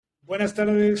Buenas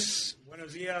tardes,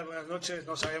 buenos días, buenas noches.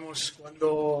 No sabemos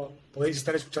cuándo podéis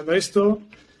estar escuchando esto.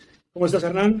 ¿Cómo estás,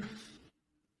 Hernán?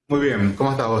 Muy bien,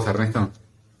 ¿cómo estás vos, Ernesto?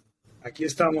 Aquí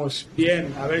estamos.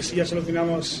 Bien, a ver si ya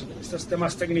solucionamos estos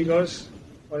temas técnicos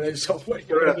con el software.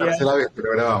 Yo Creo que creo la que ya tercera vez que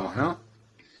lo grabamos, ¿no?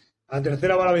 a la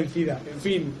tercera va la vencida. En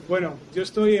fin, bueno, yo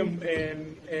estoy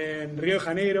en Río de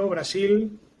Janeiro,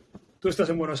 Brasil. Tú estás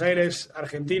en Buenos Aires,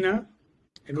 Argentina,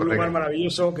 en un lugar Correcto.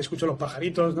 maravilloso que escucho los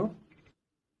pajaritos, ¿no?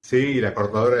 Sí, y la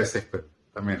cortadora de césped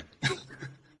también.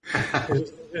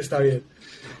 Está bien.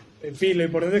 En fin, lo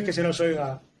importante es que se nos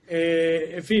oiga.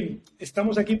 En fin,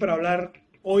 estamos aquí para hablar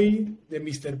hoy de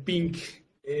MrPink,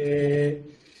 que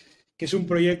es un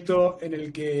proyecto en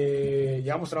el que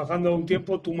llevamos trabajando un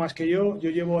tiempo, tú más que yo. Yo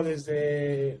llevo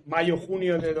desde mayo,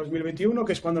 junio de 2021,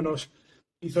 que es cuando nos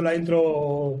hizo la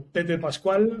intro Pepe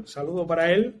Pascual. Saludo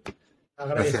para él. Gracias,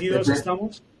 Agradecidos Pepe.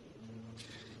 estamos.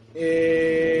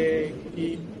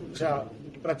 Y, o sea,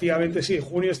 prácticamente sí,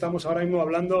 junio estamos ahora mismo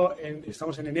hablando,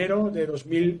 estamos en enero de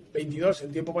 2022,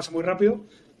 el tiempo pasa muy rápido,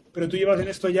 pero tú llevas en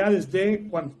esto ya desde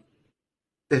 ¿cuándo?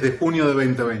 Desde junio de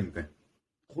 2020,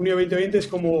 Junio 2020 es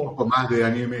un como, poco más de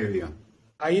año y medio.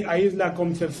 ahí es la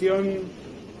concepción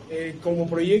como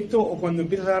proyecto o cuando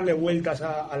empiezas a darle vueltas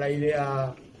a la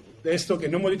idea de esto, que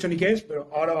no hemos dicho ni qué es, pero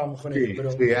ahora vamos con ello. Sí,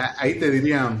 Pero sí, ahí te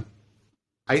diría,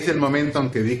 ahí es el momento en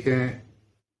que dije,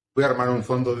 voy a armar un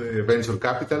fondo de Venture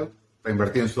Capital para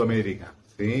invertir en Sudamérica,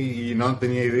 ¿sí? Y no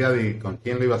tenía idea de con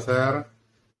quién lo iba a hacer,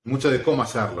 mucho de cómo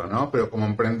hacerlo, ¿no? Pero como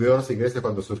emprendedor, si querés, es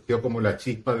cuando surgió como la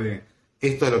chispa de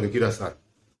esto es lo que quiero hacer.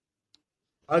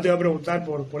 ahora te voy a preguntar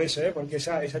por eso, porque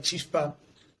esa chispa,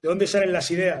 ¿de dónde salen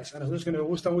las ideas? A nosotros que nos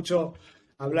gusta mucho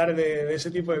hablar de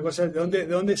ese tipo de cosas, ¿de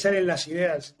dónde salen las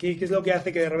ideas? ¿Qué es lo que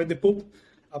hace que de repente, ¡pum!,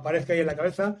 aparezca ahí en la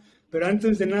cabeza? Pero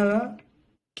antes de nada,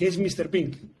 ¿qué es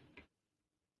MrPink?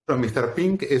 Bueno,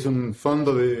 MrPink es un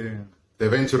fondo de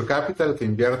Venture Capital que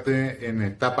invierte en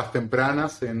etapas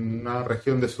tempranas en una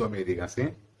región de Sudamérica, ¿sí?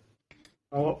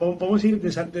 Vamos a ir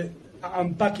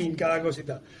unpacking cada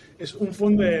cosita. Es un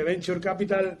fondo de Venture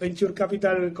Capital. Venture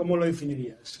Capital, ¿cómo lo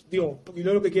definirías? Digo, y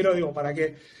yo lo que quiero, digo, para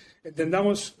que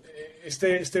entendamos,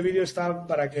 este vídeo está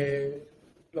para que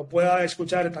lo pueda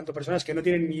escuchar tanto personas que no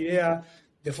tienen ni idea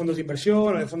de fondos de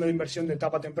inversión o de fondos de inversión de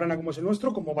etapa temprana como es el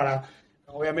nuestro, como para,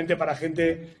 obviamente, para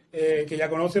gente que ya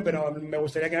conoce, pero me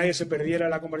gustaría que nadie se perdiera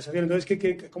en la conversación.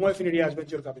 Entonces, ¿cómo definirías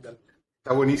Venture Capital?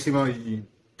 Está buenísimo y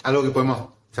algo que podemos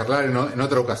charlar en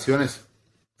otra ocasión es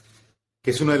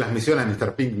que es una de las misiones de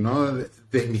MrPink, ¿no?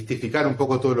 Desmistificar un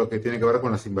poco todo lo que tiene que ver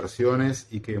con las inversiones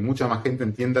y que mucha más gente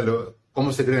entienda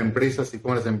cómo se crean empresas y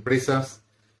cómo las empresas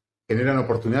generan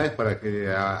oportunidades para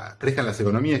que crezcan las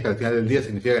economías, que al final del día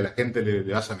significa que a la gente le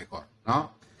vaya mejor,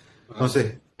 ¿no?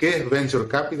 Entonces, ¿qué es Venture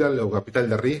Capital o capital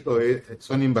de riesgo?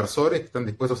 Son inversores que están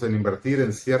dispuestos a invertir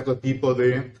en cierto tipo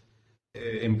de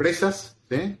empresas,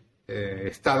 ¿sí?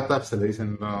 Startups, se le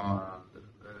dicen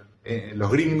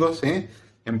los gringos, ¿sí?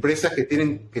 Empresas que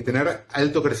tienen que tener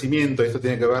alto crecimiento. Esto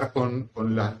tiene que ver con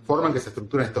la forma en que se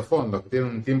estructuran estos fondos, que tienen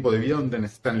un tiempo de vida donde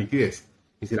necesitan liquidez.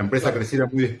 Y si la empresa Claro, creciera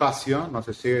muy despacio, no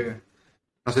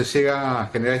se llega a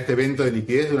generar este evento de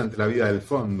liquidez durante la vida del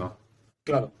fondo.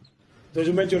 claro. Entonces,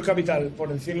 un venture capital,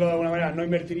 por decirlo de alguna manera, no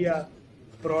invertiría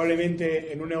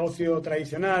probablemente en un negocio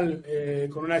tradicional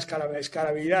con una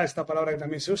escalabilidad, esta palabra que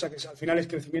también se usa, que al final es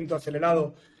crecimiento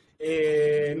acelerado,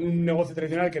 en un negocio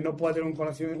tradicional que no pueda tener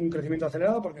un crecimiento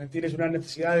acelerado porque tienes unas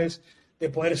necesidades de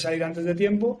poder salir antes de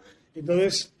tiempo.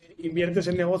 Entonces, inviertes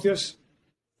en negocios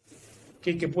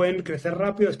que pueden crecer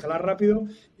rápido, escalar rápido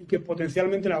y que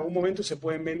potencialmente en algún momento se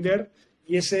pueden vender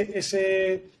y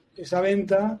esa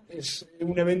venta es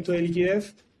un evento de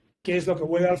liquidez que es lo que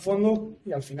vuelve al fondo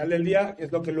y al final del día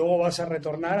es lo que luego vas a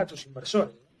retornar a tus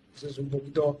inversores. Ese es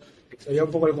sería un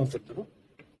poco el concepto, ¿no?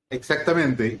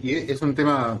 Exactamente, y es un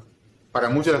tema, para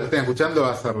muchos de los que estén escuchando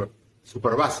va a ser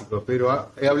súper básico,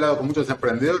 pero he hablado con muchos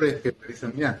emprendedores que me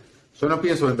dicen, mira, yo no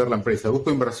pienso vender la empresa,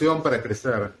 busco inversión para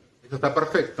crecer. Eso está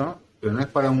perfecto, pero no es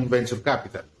para un venture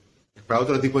capital. Es para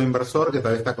otro tipo de inversor que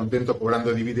tal vez está contento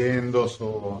cobrando dividendos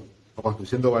o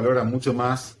construyendo valor a mucho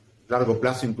más largo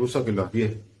plazo, incluso que los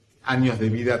 10 años de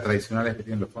vida tradicionales que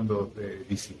tienen los fondos de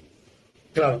VC.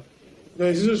 Claro.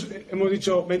 Entonces, hemos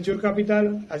dicho venture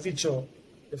capital, has dicho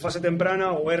de fase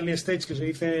temprana o early stage, que se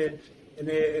dice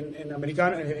en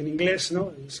americano, en inglés,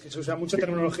 ¿no? Es que se usa mucha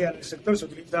tecnología en el sector, se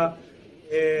utiliza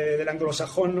del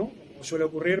anglosajón, ¿no? Como suele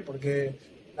ocurrir, porque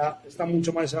está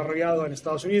mucho más desarrollado en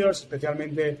Estados Unidos,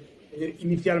 especialmente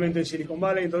inicialmente en Silicon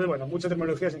Valley. Entonces, bueno, mucha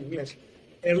tecnología es en inglés.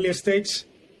 Early stage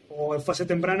o en fase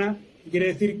temprana quiere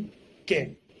decir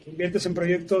que inviertes en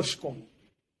proyectos como.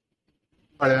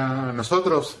 Para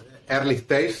nosotros, early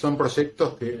stage son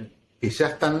proyectos que que ya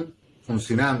están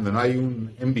funcionando, ¿no? Hay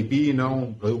un MVP, ¿no?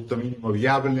 Un producto mínimo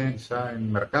viable ya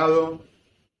en mercado.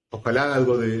 Ojalá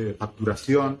algo de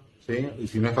facturación, ¿sí? Y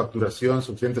si no es facturación,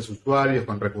 suficientes usuarios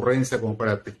con recurrencia como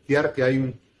para testear que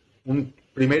hay un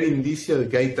primer indicio de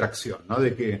que hay tracción, ¿no?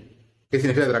 De que, ¿qué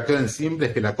significa tracción en simple?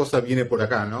 Es que la cosa viene por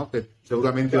acá, ¿no? Que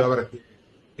seguramente va a haber que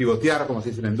pivotear, como se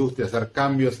dice en la industria, hacer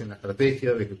cambios en la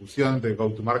estrategia de ejecución, de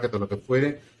go-to-market o lo que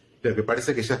fuere, pero que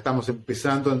parece que ya estamos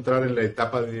empezando a entrar en la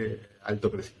etapa de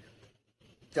alto crecimiento.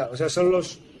 Claro, o sea,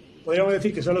 podríamos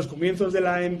decir que son los comienzos de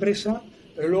la empresa,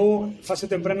 pero luego, fase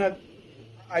temprana,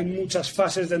 hay muchas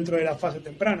fases dentro de la fase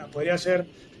temprana. Podría ser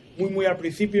muy al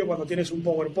principio, cuando tienes un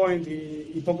PowerPoint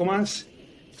y poco más,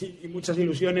 y muchas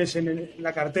ilusiones en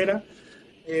la cartera,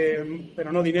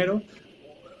 pero no dinero.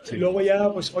 Sí. Luego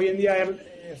ya, pues hoy en día,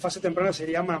 fase temprana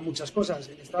se llama muchas cosas.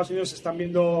 En Estados Unidos se están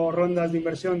viendo rondas de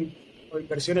inversión o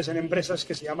inversiones en empresas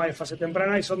que se llama de fase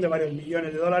temprana y son de varios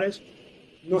millones de dólares.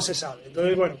 No se sabe.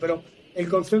 Entonces, bueno, pero el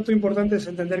concepto importante es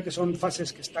entender que son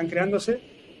fases que están creándose.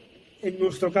 En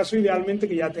nuestro caso, idealmente,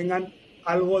 que ya tengan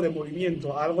algo de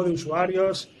movimiento, algo de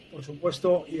usuarios, por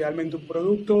supuesto, idealmente un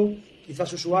producto,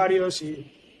 quizás usuarios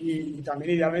y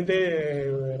también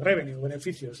idealmente revenue,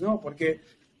 beneficios, ¿no? Porque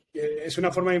es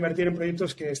una forma de invertir en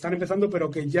proyectos que están empezando, pero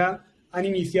que ya han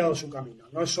iniciado su camino.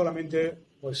 No es solamente,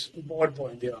 pues, un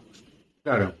PowerPoint, digamos.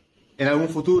 Claro. En algún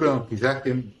futuro, quizás que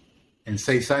en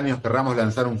 6 años querramos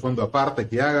lanzar un fondo aparte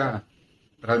que haga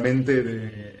realmente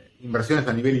de inversiones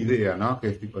a nivel idea, ¿no? Que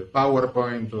es tipo de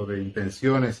PowerPoint o de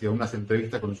intenciones y unas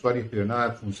entrevistas con usuarios, pero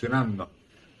nada funcionando.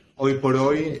 Hoy por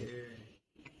hoy,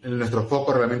 nuestro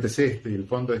foco realmente es y el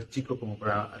fondo es chico como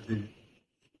para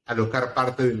alocar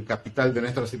parte del capital de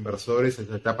nuestros inversores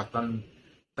en etapas tan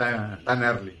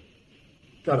early.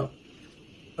 Claro.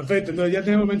 Perfecto, entonces ya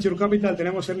tenemos Venture Capital,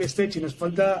 tenemos Early Stage y nos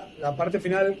falta la parte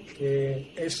final,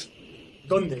 que es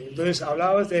 ¿dónde? Entonces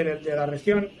hablabas de la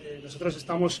región. Nosotros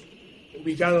estamos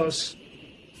ubicados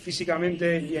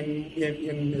físicamente y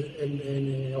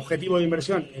en objetivo de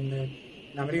inversión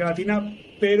en América Latina,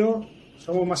 pero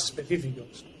somos más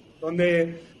específicos.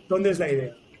 ¿Dónde es la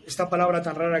idea? Esta palabra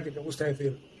tan rara que te gusta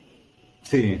decir.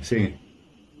 Sí,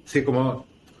 como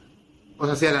vos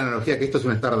hacías la analogía que esto es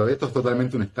una startup, esto es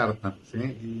totalmente una startup, ¿sí?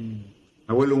 Y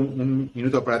me vuelvo un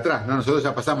minuto para atrás, ¿no? Nosotros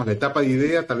ya pasamos la etapa de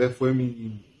idea, tal vez fue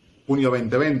mi junio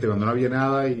 2020, cuando no había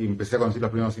nada y empecé a conocer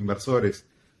los primeros inversores.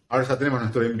 Ahora ya tenemos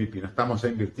nuestro MVP, ¿no? Estamos ya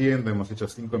invirtiendo, hemos hecho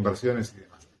 5 inversiones y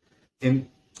demás.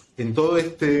 En todo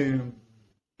este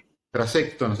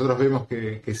trayecto nosotros vemos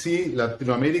que sí,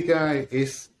 Latinoamérica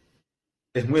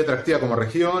es muy atractiva como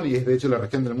región y es de hecho la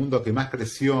región del mundo que más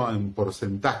creció en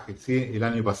porcentaje, ¿sí? El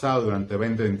año pasado, durante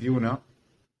 2021,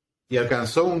 y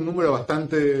alcanzó un número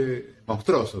bastante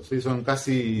monstruoso, ¿sí? Son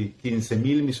casi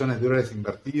 15.000 millones de dólares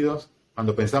invertidos,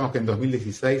 cuando pensamos que en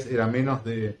 2016 era menos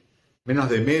de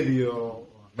medio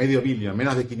billón,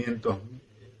 menos de 500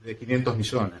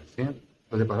 millones, ¿sí?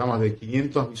 Entonces pasamos de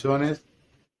 500 millones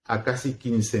a casi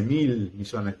 15.000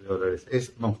 millones de dólares.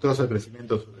 Es monstruoso el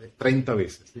crecimiento, 30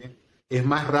 veces, ¿sí? Es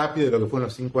más rápido de lo que fue en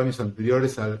los 5 años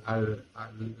anteriores a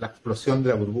la explosión de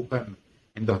la burbuja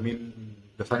en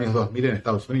los años 2000 en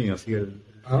Estados Unidos, ¿sí? El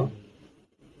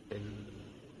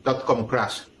dot-com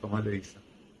crash, como le dicen.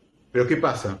 Pero ¿qué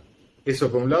pasa? Eso,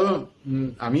 por un lado,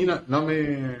 a mí no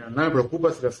me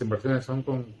preocupa si las inversiones son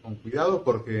con cuidado,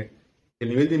 porque el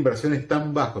nivel de inversión es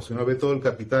tan bajo. Si uno ve todo el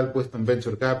capital puesto en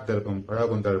Venture Capital comparado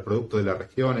contra el producto de la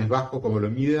región, es bajo como lo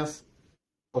midas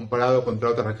comparado contra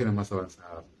otras regiones más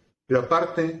avanzadas. Pero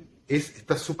aparte,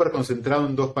 está súper concentrado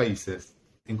en 2 países.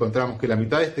 Encontramos que la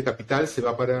mitad de este capital se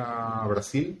va para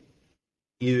Brasil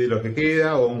y de lo que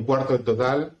queda, o un cuarto del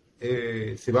total,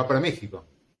 se va para México.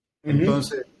 Uh-huh.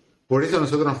 Entonces, por eso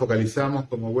nosotros nos focalizamos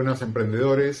como buenos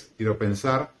emprendedores, quiero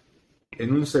pensar,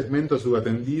 en un segmento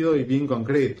subatendido y bien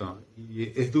concreto.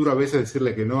 Y es duro a veces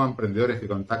decirle que no a emprendedores que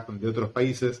contactan de otros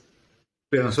países,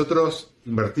 pero nosotros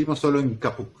invertimos solo en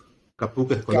Capuc.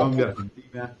 Capuc es Colombia,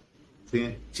 Argentina,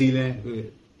 ¿sí?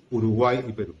 Chile, Uruguay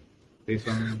y Perú.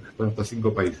 Son estos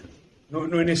 5 países.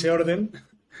 No en ese orden.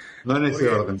 No en ese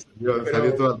orden.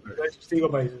 Salió todo. Esos 5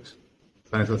 países.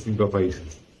 Son esos 5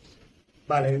 países.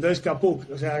 Vale, entonces Capuc.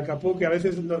 O sea, Capuc, que a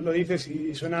veces lo dices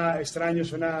y suena extraño,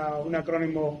 suena un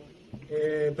acrónimo,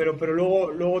 pero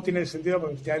luego tiene sentido,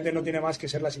 porque efectivamente no tiene más que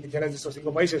ser las iniciales de estos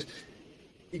 5 países.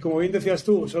 Y como bien decías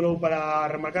tú, solo para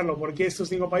remarcarlo, ¿por qué estos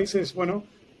 5 países? Bueno,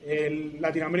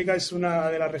 Latinoamérica es una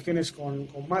de las regiones con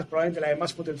más, probablemente la de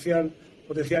más potencial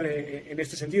en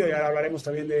este sentido, y ahora hablaremos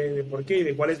también de por qué y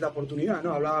de cuál es la oportunidad,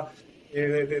 ¿no? Hablaba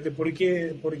de por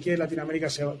qué Latinoamérica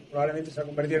probablemente se ha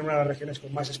convertido en una de las regiones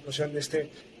con más explosión de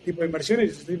este tipo de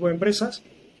inversiones, de este tipo de empresas.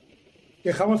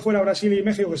 dejamos fuera Brasil y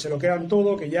México, que se lo quedan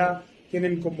todo, que ya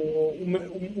tienen como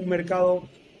un mercado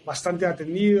bastante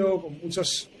atendido, con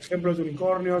muchos ejemplos de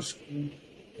unicornios,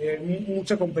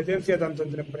 mucha competencia tanto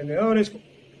entre emprendedores como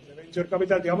entre venture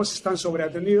capital, digamos, están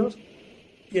sobreatendidos,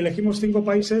 y elegimos 5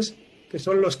 países que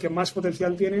son los que más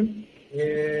potencial tienen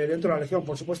dentro de la región.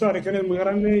 Por supuesto, la región es muy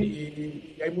grande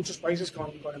y hay muchos países con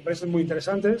empresas muy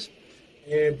interesantes,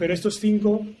 pero estos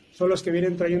 5 son los que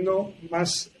vienen trayendo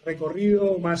más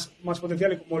recorrido, más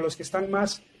potencial, y como los que están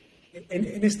más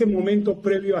en este momento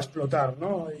previo a explotar,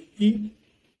 ¿no?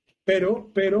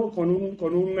 Pero con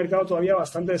un mercado todavía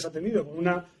bastante desatendido, con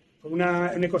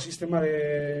un ecosistema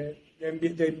de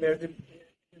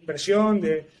inversión,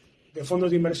 de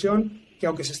fondos de inversión, que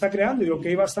aunque se está creando y lo que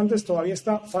hay bastantes, todavía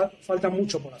falta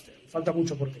mucho por hacer, falta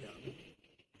mucho por crear, ¿no?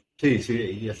 Sí,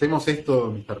 y hacemos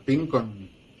esto, MrPink,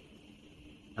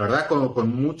 la verdad,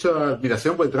 con mucha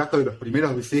admiración por el trabajo de los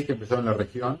primeros VCs que empezaron en la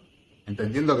región,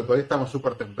 entendiendo que todavía estamos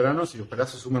súper tempranos y ojalá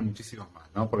se sumen muchísimos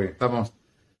más, ¿no? Porque estamos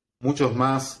muchos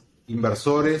más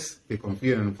inversores que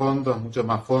confíen en fondos, muchos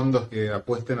más fondos que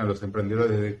apuesten a los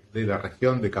emprendedores de la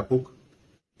región, de Capuc.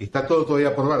 Y está todo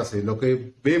todavía por verse. Lo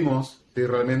que vemos, sí,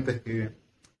 realmente es que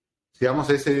llegamos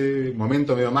a ese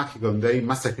momento medio mágico donde hay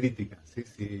masa crítica, ¿sí?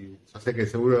 Yo sé que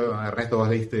seguro, Ernesto, vos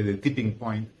leíste The Tipping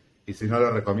Point, y si no,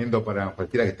 lo recomiendo para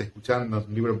cualquiera que esté escuchando. Es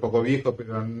un libro un poco viejo,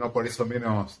 pero no por eso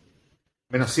menos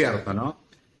cierto, ¿no?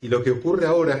 Y lo que ocurre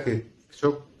ahora es que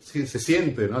sí, se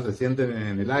siente, ¿no? Se siente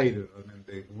en el aire. Realmente.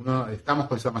 Estamos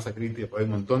con esa masa crítica, porque hay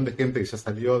un montón de gente que ya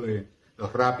salió de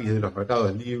los rapis, de los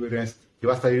mercados libres, que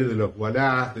va a salir de los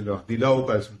Wallahs, de los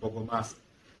D-Locals un poco más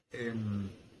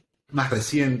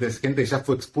recientes, gente que ya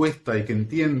fue expuesta y que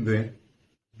entiende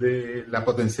de la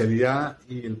potencialidad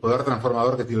y el poder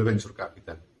transformador que tiene el Venture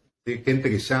Capital. ¿Sí? Gente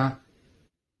que ya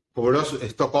cobró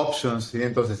stock options, ¿sí?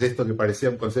 Entonces esto que parecía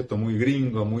un concepto muy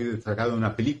gringo, muy sacado de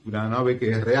una película, ¿no? Ve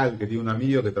que es real, que tiene un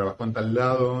amigo que trabajó en tal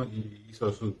lado y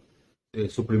hizo su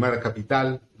primer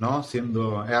capital, ¿no?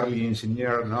 Siendo early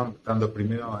engineer, ¿no? Estando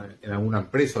primero en alguna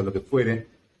empresa o lo que fuere.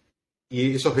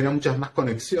 Y eso genera muchas más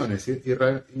conexiones, ¿sí?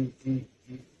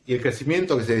 Y el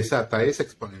crecimiento que se desata es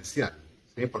exponencial,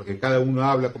 ¿sí? Porque cada uno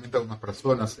habla, comenta con más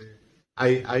personas.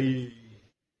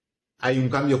 Hay un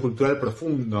cambio cultural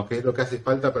profundo, que es lo que hace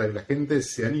falta para que la gente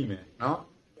se anime, ¿no?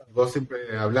 Vos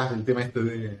siempre hablás del tema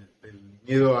del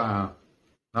miedo a,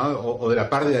 ¿no? O de la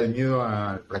pérdida del miedo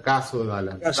al fracaso, a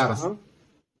lanzarse. ¿No?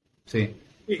 Sí.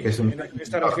 Sí, en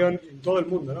esta región, en todo el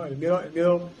mundo, ¿no? El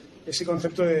miedo, ese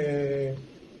concepto de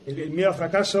el miedo al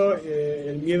fracaso,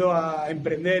 el miedo a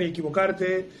emprender y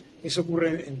equivocarte, eso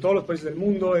ocurre en todos los países del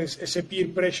mundo, es ese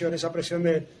peer pressure, esa presión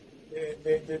de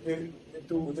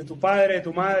tu padre, de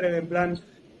tu madre, de en plan,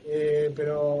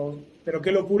 pero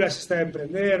qué locura es esta de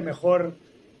emprender, mejor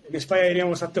en España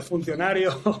diríamos hazte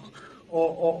funcionario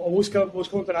o busca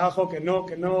un trabajo que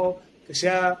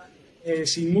sea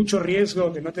sin mucho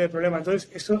riesgo, que no te dé problema. Entonces,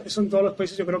 eso en todos los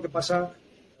países yo creo que pasa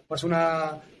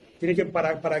para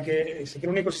que se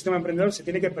cree un ecosistema emprendedor se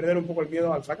tiene que perder un poco el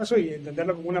miedo al fracaso y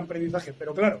entenderlo como un aprendizaje.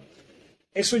 Pero claro,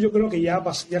 eso yo creo que ya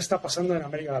está pasando en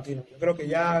América Latina. Yo creo que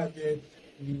ya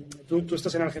tú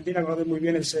estás en Argentina, conoces muy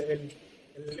bien el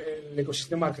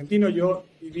ecosistema argentino. Yo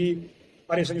viví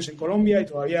varios años en Colombia y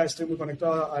todavía estoy muy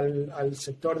conectado al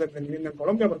sector de emprendimiento en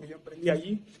Colombia porque yo emprendí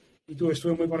allí y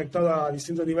estuve muy conectado a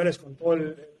distintos niveles con todo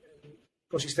el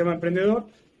ecosistema emprendedor.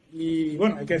 Y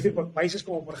bueno, hay que decir, por países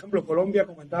como por ejemplo Colombia,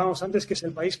 comentábamos antes, que es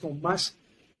el país con más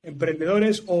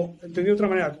emprendedores o, entendido de otra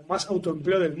manera, con más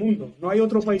autoempleo del mundo. No hay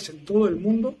otro país en todo el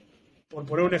mundo, por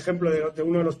poner un ejemplo de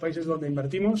uno de los países donde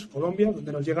invertimos, Colombia,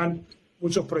 donde nos llegan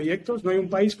muchos proyectos, no hay un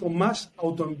país con más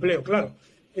autoempleo. Claro,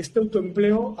 este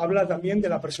autoempleo habla también de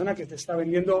la persona que te está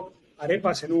vendiendo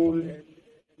arepas en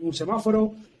un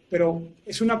semáforo, pero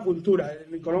es una cultura.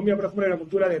 En Colombia, por ejemplo, hay una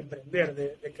cultura de emprender,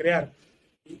 de crear.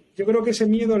 Yo creo que ese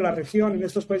miedo en la región, en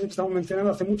estos países que estamos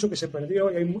mencionando, hace mucho que se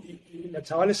perdió y los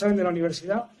chavales salen de la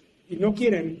universidad y no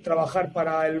quieren trabajar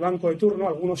para el banco de turno,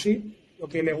 algunos sí. Lo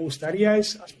que les gustaría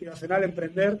es aspiracional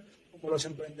emprender como los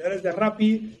emprendedores de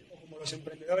Rappi o como los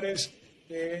emprendedores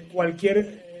de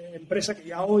cualquier empresa que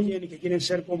ya oyen y que quieren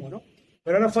ser como, ¿no?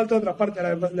 Pero ahora falta otra parte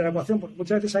de la ecuación, porque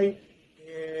muchas veces hay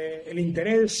el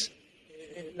interés,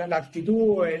 la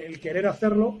actitud, el querer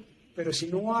hacerlo, pero si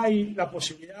no hay la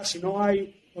posibilidad, si no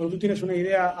hay, cuando tú tienes una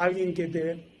idea, alguien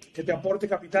que te aporte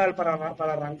capital para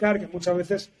arrancar, que muchas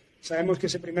veces sabemos que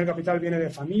ese primer capital viene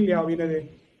de familia o viene de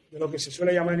lo que se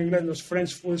suele llamar en inglés los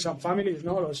friends, fools and families,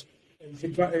 ¿no? Los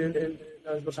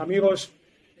amigos,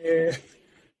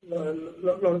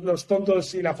 los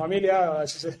tontos y la familia,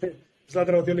 es la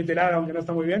traducción literal, aunque no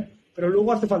está muy bien, pero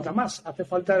luego hace falta más, hace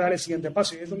falta dar el siguiente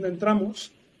paso y es donde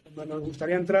nos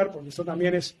gustaría entrar, porque esto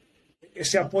también es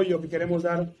ese apoyo que queremos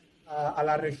dar a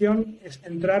la región, es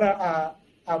entrar a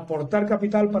aportar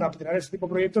capital para obtener este tipo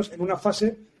de proyectos en una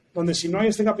fase donde si no hay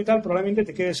este capital probablemente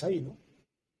te quedes ahí, ¿no?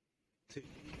 Sí,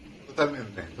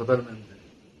 totalmente, totalmente.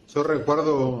 Yo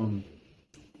recuerdo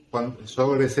cuando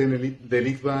yo egresé del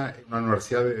ITBA, en una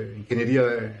universidad de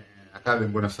ingeniería acá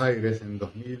en Buenos Aires, en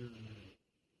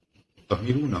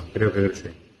 2001, creo que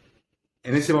egresé.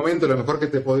 En ese momento lo mejor que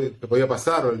te podía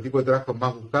pasar, o el tipo de trabajo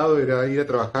más buscado, era ir a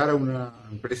trabajar a una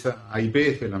empresa, a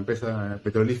YPF, la empresa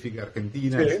petrolífica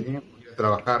argentina, Sí. ¿sí? Ir a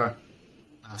trabajar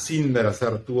a Sindar, a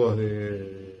hacer tubos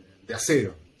de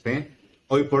acero. ¿Sí?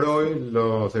 Hoy por hoy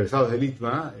los egresados del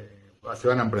ITBA se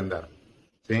van a emprender.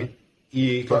 ¿Sí?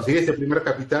 Y conseguir ese primer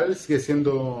capital sigue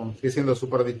siendo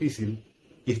súper difícil.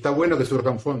 Y está bueno que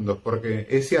surjan fondos, porque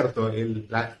es cierto, el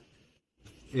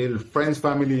Friends,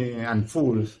 Family and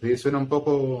Fools, ¿sí? Suena un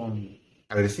poco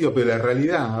agresivo, pero la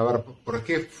realidad, a ver, ¿por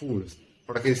qué Fools?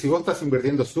 Porque si vos estás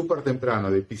invirtiendo súper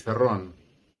temprano de pizarrón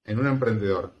en un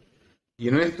emprendedor, y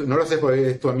no lo haces porque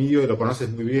es tu amigo y lo conoces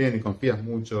muy bien y confías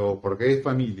mucho, porque es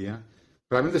familia,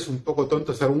 realmente es un poco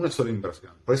tonto hacer una sola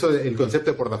inversión. Por eso el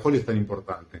concepto de portafolio es tan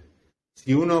importante.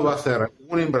 Si uno va a hacer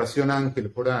una inversión ángel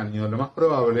por año, lo más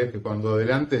probable es que cuando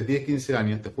adelantes 10, 15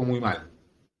 años te fue muy mal.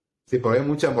 Sí, porque hay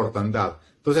mucha mortandad.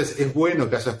 Entonces es bueno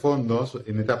que haya fondos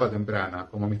en etapa temprana,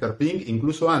 como MrPink,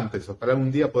 incluso antes. Ojalá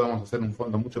un día podamos hacer un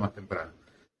fondo mucho más temprano.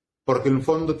 Porque el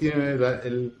fondo tiene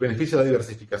el beneficio de la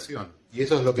diversificación. Y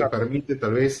eso es lo que Claro. permite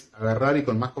tal vez agarrar y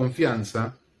con más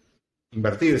confianza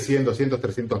invertir 100, 200,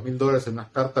 300 mil dólares en una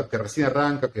startup que recién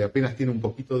arranca, que apenas tiene un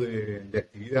poquito de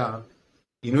actividad.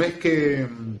 Y no es que,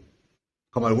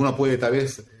 como alguno puede tal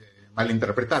vez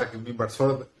malinterpretar, que un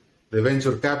inversor de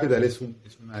venture capital es un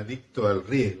adicto al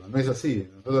riesgo. No es así.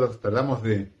 Nosotros tratamos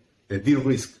de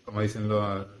de-risk, como dicen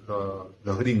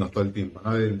los gringos todo el tiempo,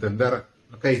 ¿no? De entender,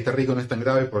 ok, este riesgo no es tan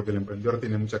grave porque el emprendedor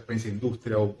tiene mucha experiencia en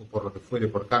industria o por lo que fuere,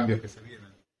 por cambios que se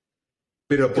vienen.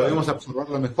 Pero Claro. podemos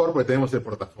absorberlo mejor porque tenemos el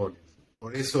portafolio.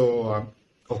 Por eso,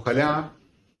 ojalá,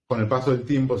 con el paso del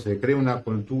tiempo, se cree una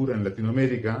cultura en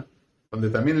Latinoamérica donde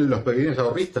también los pequeños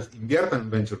ahorristas inviertan en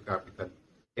venture capital.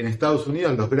 En Estados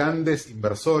Unidos, los grandes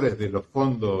inversores de los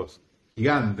fondos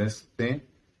gigantes, ¿sí?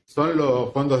 Son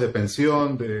los fondos de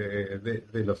pensión de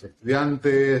los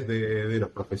estudiantes, de los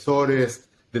profesores,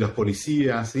 de los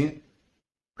policías, ¿sí?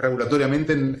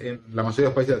 Regulatoriamente en la mayoría de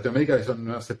los países de Latinoamérica eso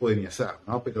no se puede ni hacer,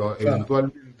 ¿no? Pero Claro.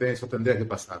 eventualmente eso tendría que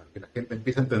pasar, que la gente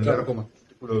empiece a entender Claro. como un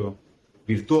círculo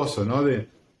virtuoso, ¿no? De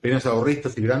pequeños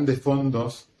ahorristas y grandes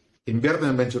fondos que invierten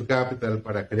en venture capital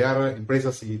para crear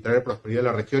empresas y traer prosperidad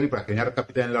a la región y para generar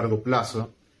capital en largo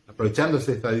plazo,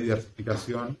 aprovechándose de esta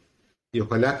diversificación. Y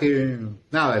ojalá que,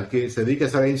 nada, el que se dedique a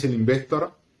ser angel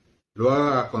investor lo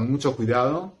haga con mucho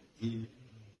cuidado y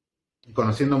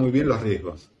conociendo muy bien los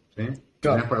riesgos, ¿sí? Que no es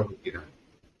Claro. para cualquiera.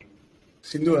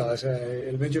 Sin duda, o sea,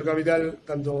 el venture capital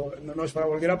tanto no es para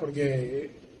cualquiera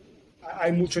porque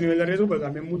hay mucho nivel de riesgo, pero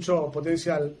también mucho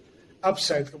potencial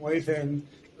upside, como dicen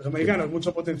los Sí. americanos,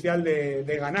 mucho potencial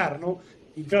de ganar, ¿no?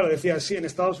 Y claro, decía, sí, en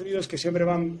Estados Unidos, que siempre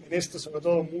van en esto, sobre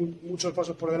todo, muchos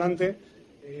pasos por delante,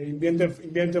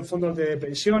 invierten fondos de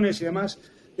pensiones y demás.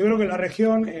 Yo creo que en la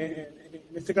región, en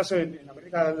este caso en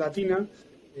América Latina,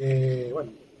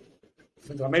 bueno,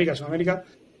 Centroamérica, Sudamérica,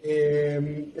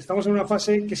 estamos en una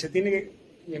fase que se tiene que,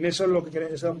 y en eso es lo que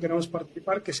queremos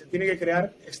participar, que se tiene que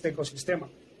crear este ecosistema.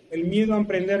 El miedo a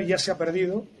emprender ya se ha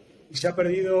perdido, y se ha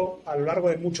perdido a lo largo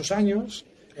de muchos años,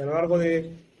 a lo largo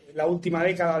de la última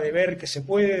década de ver que se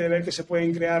puede, de ver que se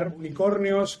pueden crear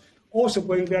unicornios o se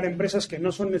pueden crear empresas que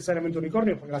no son necesariamente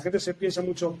unicornios, porque la gente se piensa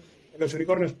mucho en los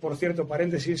unicornios. Por cierto,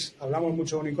 paréntesis, hablamos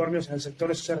mucho de unicornios, en el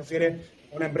sector eso se refiere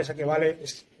a una empresa que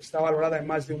está valorada en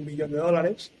más de $1 billón.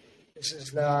 Esa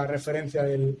es la referencia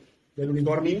del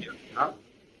unicornio.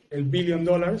 El $1 billion, el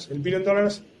 $1 billion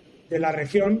de la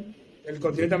región, del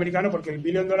continente americano, porque el $1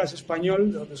 billion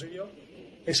español, de donde soy yo,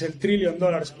 es el $1 trillion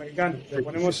americano. Le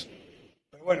ponemos,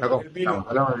 pero bueno, el billion,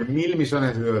 Hablamos de $1.000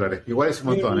 millones. Igual es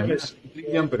un mil montón, millones, un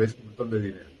trillón, pero es un montón de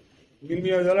dinero. $1.000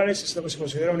 millones es lo que se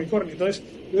considera unicornio. Entonces,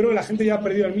 yo creo que la gente ya ha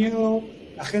perdido el miedo.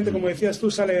 La gente, como decías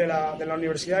tú, sale de la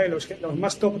universidad y los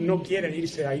más top no quieren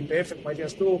irse a YPF, como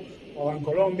decías tú, o a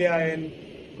Colombia,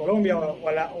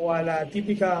 o a la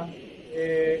típica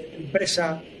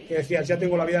empresa que decías, ya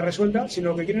tengo la vida resuelta, sino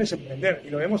lo que quieren es emprender. Y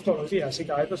lo vemos todos los días. Y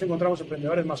cada vez nos encontramos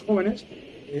emprendedores más jóvenes.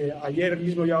 Ayer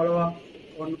mismo yo hablaba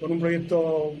con un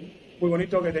proyecto muy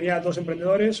bonito que tenía 2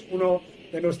 emprendedores, uno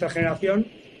de nuestra generación,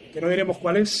 que no diremos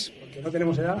cuál es, porque no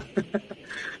tenemos edad.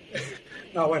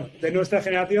 No, bueno, de nuestra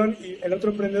generación, y el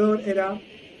otro emprendedor era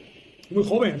muy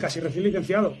joven, casi recién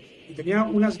licenciado, y tenía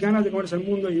unas ganas de comerse el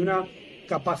mundo y una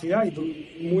capacidad y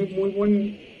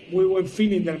muy buen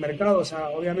feeling del mercado. O sea,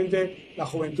 obviamente la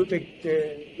juventud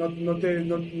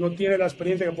no tiene la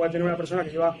experiencia que puede tener una persona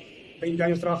que lleva 20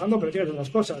 años trabajando, pero tiene otras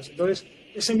cosas. Entonces,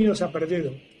 ese miedo se ha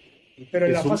perdido. Pero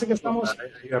en la fase que estamos...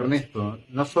 Ernesto,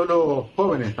 no solo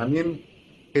jóvenes, también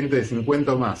gente de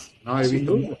 50 o más, ¿no? He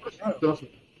visto muchos proyectos.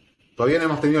 Claro. Todavía no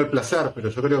hemos tenido el placer, pero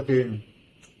yo creo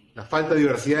que la falta de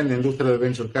diversidad en la industria del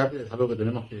venture capital es algo que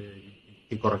tenemos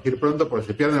que corregir pronto porque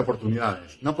se pierden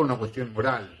oportunidades, no por una cuestión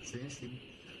moral,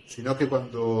 sino que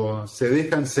cuando se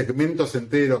dejan segmentos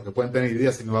enteros que pueden tener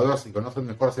ideas innovadoras y conocen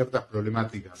mejor ciertas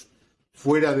problemáticas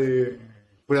fuera de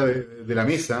la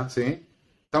mesa, ¿sí?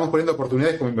 Estamos poniendo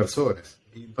oportunidades como inversores.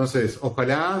 Y entonces,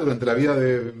 ojalá durante la vida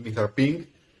de MrPink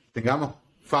tengamos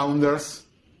founders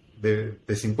de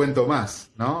 50 o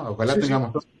más, ¿no? Ojalá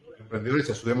tengamos todos los emprendedores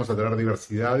y ayudemos a traer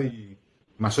diversidad y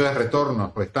mayores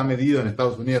retornos, porque está medido en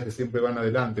Estados Unidos que siempre van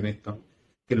adelante en esto,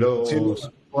 que los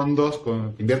fondos que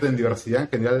invierten en diversidad en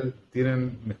general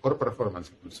tienen mejor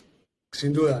performance incluso.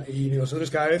 Sin duda, y nosotros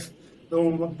cada vez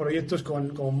tenemos proyectos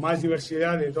con más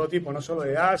diversidad de todo tipo, no solo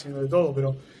de edad, sino de todo,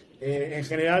 pero en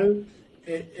general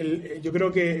yo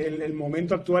creo que el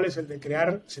momento actual es el de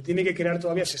crear, se tiene que crear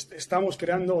todavía, estamos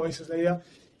creando, esa es la idea,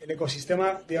 el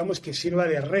ecosistema, digamos, que sirva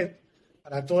de red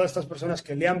para todas estas personas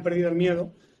que le han perdido el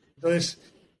miedo. Entonces,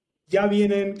 ya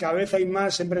vienen, cada vez hay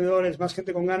más emprendedores, más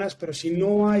gente con ganas, pero si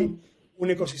no hay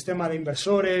un ecosistema de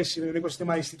inversores, un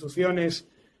ecosistema de instituciones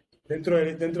dentro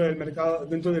del mercado,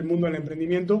 dentro del mundo del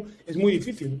emprendimiento, es muy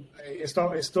difícil.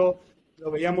 Esto lo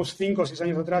veíamos 5 o 6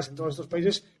 años atrás en todos estos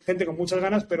países, gente con muchas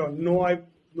ganas, pero no hay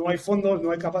fondos,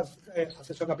 no hay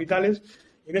acceso a capitales.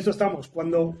 Y en esto estamos.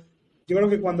 Yo creo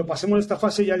que cuando pasemos esta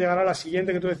fase ya llegará la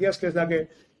siguiente que tú decías, que es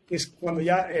que es cuando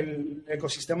ya el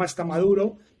ecosistema está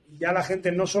maduro y ya la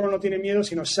gente no solo no tiene miedo,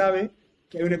 sino sabe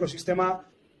que hay un ecosistema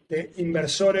de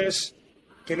inversores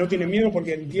que no tienen miedo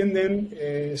porque entienden,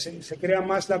 se crea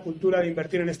más la cultura de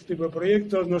invertir en este tipo de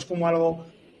proyectos, no es como algo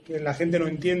que la gente no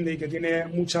entiende y que tiene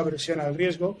mucha aversión al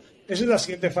riesgo. Esa es la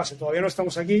siguiente fase. Todavía no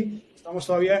estamos aquí, estamos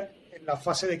todavía en la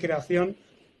fase de creación,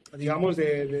 digamos,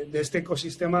 de este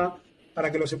ecosistema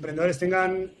para que los emprendedores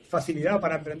tengan facilidad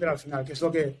para emprender al final, que es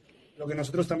lo que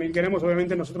nosotros también queremos.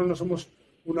 Obviamente nosotros no somos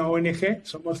una ONG,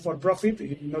 somos for profit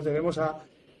y nos debemos a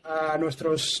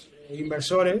nuestros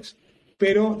inversores,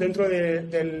 pero dentro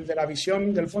de la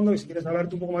visión del fondo, y si quieres hablar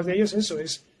tú un poco más de ellos, eso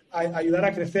es ayudar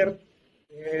a crecer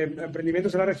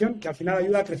emprendimientos en la región, que al final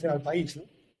ayuda a crecer al país, ¿no?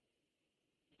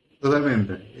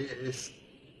 Totalmente.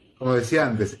 Como decía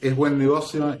antes, es buen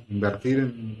negocio invertir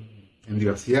en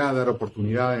diversidad, dar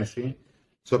oportunidades, ¿sí?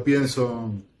 Yo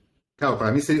pienso, claro,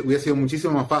 para mí hubiera sido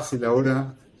muchísimo más fácil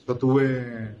ahora. Yo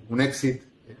tuve un éxito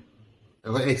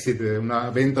de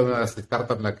una venta de una de las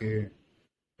startups en la que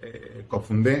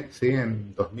cofundé, ¿sí?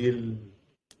 En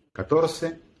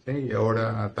 2014, ¿sí? Y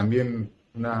ahora también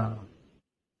una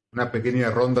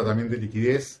pequeña ronda también de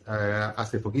liquidez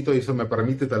hace poquito, y eso me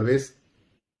permite tal vez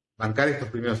bancar estos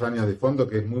primeros años de fondo,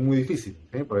 que es muy, muy difícil,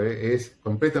 ¿sí? Porque es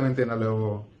completamente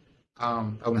análogo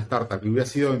a una startup. Y hubiera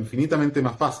sido infinitamente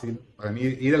más fácil para mí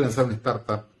ir a lanzar una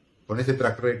startup con ese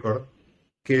track record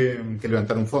que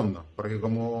levantar un fondo. Porque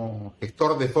como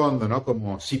gestor de fondo, ¿no?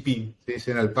 Como GP, ¿sí?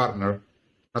 General Partner,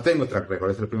 no tengo track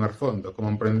record, es el primer fondo. Como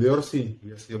emprendedor sí,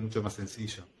 hubiera sido mucho más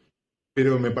sencillo.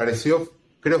 Pero me pareció,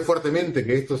 creo fuertemente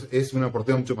que esto es una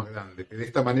oportunidad mucho más grande. Que de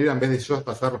esta manera, en vez de yo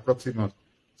pasar los próximos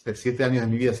 7 años de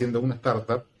mi vida haciendo una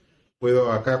startup,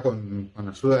 puedo acá con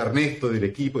ayuda de Ernesto, del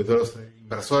equipo y todos los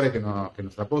inversores que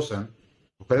nos apoyan,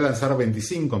 buscar lanzar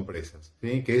 25 empresas,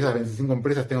 ¿sí? Que esas 25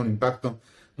 empresas tengan un impacto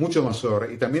mucho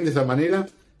mayor y también de esa manera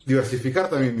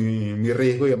diversificar también mi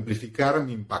riesgo y amplificar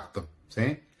mi impacto,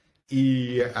 ¿sí?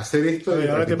 Y hacer esto y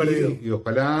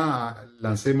ojalá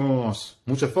lancemos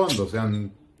muchos fondos,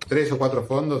 sean 3 o 4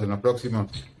 fondos en los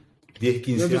próximos 10,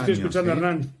 15 años. Yo te estoy escuchando, ¿sí?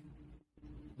 Hernán.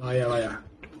 Vaya.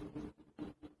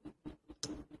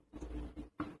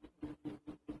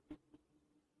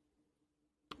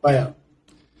 Vaya,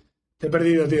 te he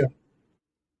perdido, tío.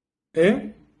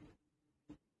 ¿Eh?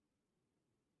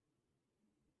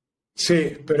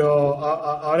 Sí, pero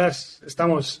ahora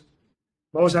estamos.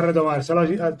 Vamos a retomar. Solo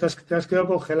te has quedado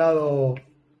congelado.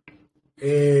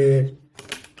 Te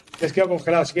has quedado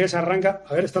congelado. Si quieres, arranca.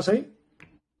 A ver, ¿estás ahí?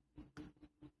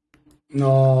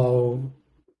 No.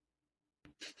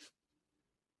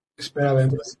 Espera,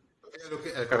 ven.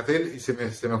 El cartel y se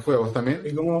me fue. ¿A vos también?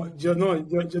 Y como yo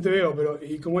te veo, pero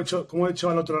 ¿y cómo he hecho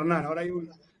al otro Hernán? Ahora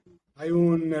hay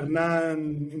un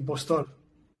Hernán impostor.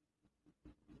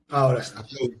 Ahora está.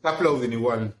 Está uploading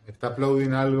igual. Está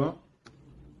uploading algo.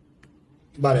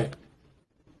 Vale.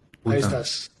 Ahí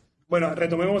estás. Bueno,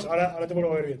 retomemos. Ahora te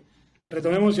vuelvo a ver bien.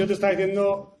 retomemos, yo te estaba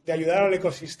diciendo de ayudar al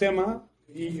ecosistema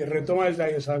y retoma desde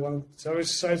ahí, o sea,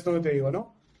 sabes dónde te digo,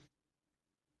 ¿no?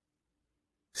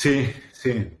 Sí,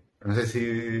 sí. No sé si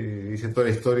dice toda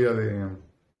la historia de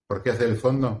por qué hacer el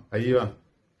fondo. Ahí va,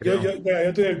 creo. Yo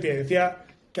te doy el pie, decía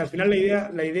que al final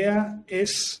la idea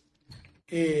es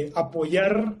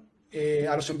apoyar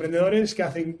a los emprendedores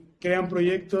que crean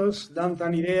proyectos,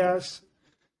 lanzan ideas,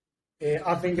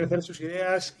 hacen crecer sus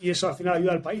ideas y eso al final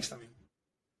ayuda al país también.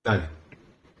 Dale.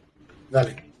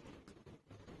 Dale.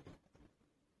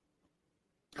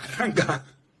 Arranca.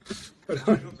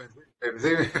 Perdón.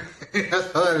 Pensé que me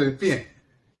ibas a dar el pie.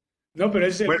 No, pero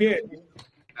es el Bueno, pie.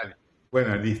 dale.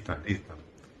 Bueno, listo, listo.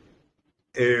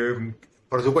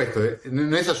 Por supuesto,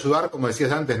 no es ayudar, como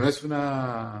decías antes, no es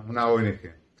una ONG,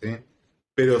 ¿sí?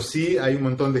 Pero sí hay un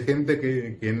montón de gente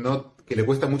que le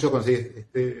cuesta mucho conseguir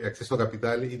este acceso a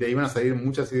capital y de ahí van a salir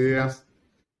muchas ideas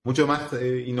mucho más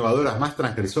innovadoras, más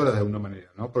transgresoras de alguna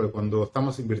manera, ¿no? Porque cuando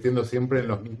estamos invirtiendo siempre en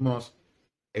los mismos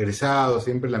egresados,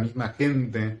 siempre en la misma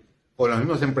gente, o los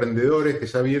mismos emprendedores que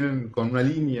ya vienen con una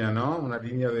línea, ¿no? Una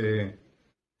línea de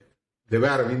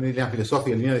ver, viene línea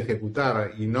filosófica, línea de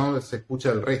ejecutar, y no se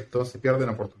escucha el resto, se pierden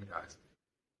oportunidades.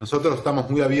 Nosotros estamos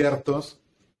muy abiertos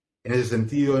en ese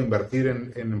sentido, a invertir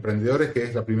en emprendedores, que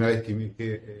es la primera vez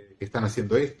que están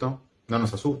haciendo esto. No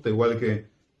nos asusta, igual que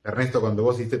Ernesto, cuando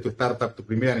vos hiciste tu startup, tu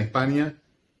primera en España,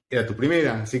 era tu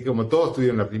primera, así que como todos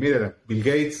tuvieron la primera, Bill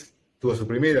Gates tuvo su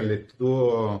primera,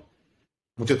 tuvo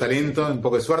mucho talento, un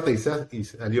poco de suerte quizás, y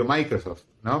salió Microsoft,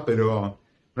 ¿no? Pero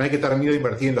no hay que tener miedo de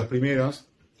invertir en los primeros,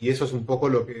 y eso es un poco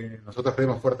lo que nosotros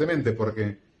creemos fuertemente,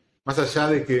 porque más allá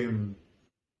de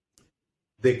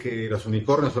que los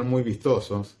unicornios son muy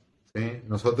vistosos, ¿sí?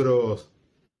 Nosotros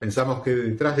pensamos que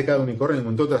detrás de cada unicornio hay un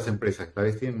montón de otras empresas que tal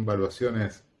vez tienen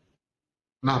valuaciones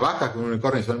más bajas que un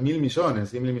unicornio, son 1.000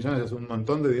 millones, y 1.000 millones es un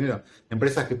montón de dinero.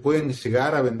 Empresas que pueden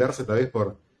llegar a venderse tal vez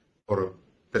por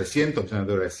 300 millones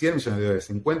de dólares, 100 millones de dólares,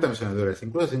 50 millones de dólares,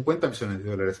 incluso 50 millones de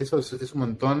dólares. Eso es un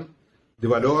montón de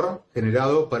valor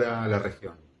generado para la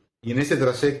región. Y en ese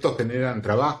trayecto generan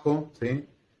trabajo, ¿sí?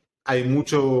 Hay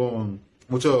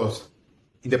muchos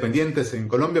independientes en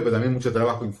Colombia, pero también mucho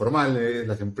trabajo informal.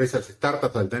 Las empresas,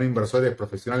 startups, al tener inversores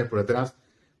profesionales por detrás,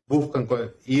 buscan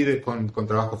ir con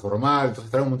trabajo formal, entonces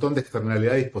trae un montón de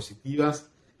externalidades positivas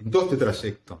en todo este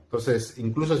trayecto. Entonces,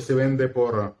 incluso si se vende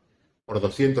por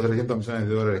 200, 300 millones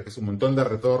de dólares, que es un montón de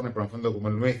retorno para un fondo como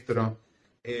el nuestro,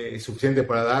 es suficiente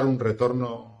para dar un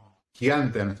retorno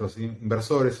gigante a nuestros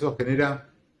inversores. Eso genera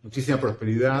muchísima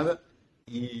prosperidad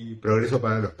y progreso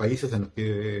para los países en los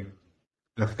que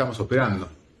estamos operando.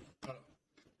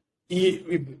 Y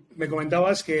me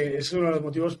comentabas que es uno de los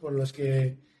motivos por los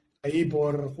que ahí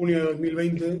por junio de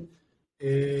 2020,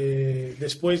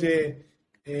 después de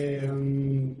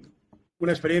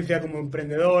una experiencia como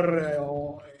emprendedor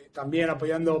o también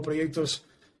apoyando proyectos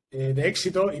de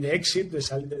éxito y de exit,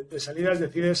 de salidas,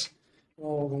 decides,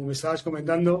 como me estabas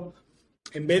comentando,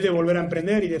 en vez de volver a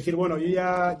emprender y decir, bueno, yo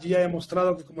ya he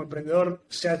demostrado que como emprendedor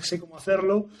sé cómo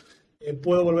hacerlo,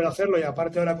 puedo volver a hacerlo y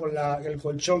aparte ahora con el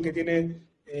colchón que tiene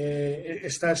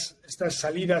estas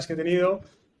salidas que he tenido,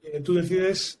 tú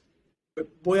decides,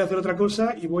 voy a hacer otra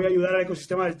cosa y voy a ayudar al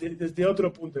ecosistema desde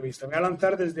otro punto de vista. Me voy a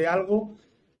lanzar desde algo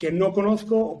que no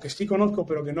conozco o que sí conozco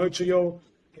pero que no he hecho yo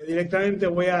directamente,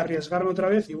 voy a arriesgarme otra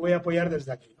vez y voy a apoyar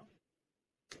desde aquí, ¿no?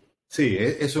 Sí,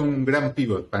 es un gran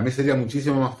pivot. Para mí sería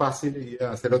muchísimo más fácil ir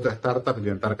a hacer otra startup y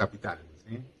levantar capital,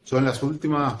 ¿sí? Yo en las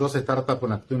últimas dos startups con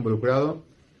las que estoy involucrado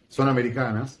son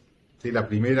americanas, ¿sí? La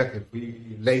primera que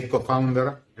fui late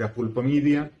co-founder era Pulpo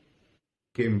Media,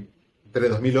 que entre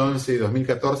 2011 y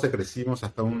 2014 crecimos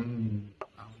hasta un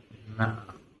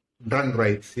run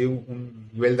rate, ¿sí? Un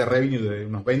nivel de revenue de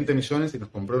unos 20 millones y nos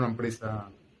compró una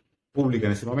empresa pública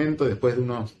en ese momento. Después de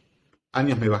unos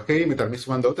años me bajé y me terminé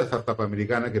sumando a otra startup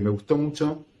americana que me gustó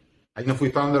mucho. Ahí no fui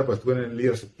founder, pero estuve en el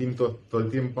leadership team todo el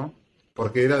tiempo,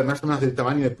 porque era además más del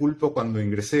tamaño de Pulpo cuando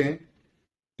ingresé,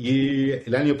 y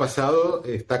el año pasado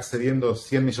está accediendo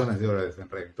 100 millones de dólares en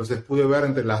red. Entonces pude ver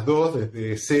entre las dos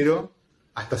desde 0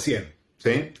 hasta 100,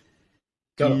 ¿sí?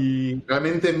 Claro. Y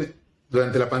realmente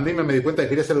durante la pandemia me di cuenta que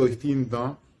quería hacer algo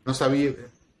distinto. No sabía,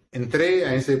 entré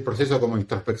a ese proceso como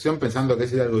introspección pensando que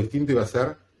ese era algo distinto, iba a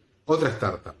ser otra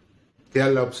startup, que era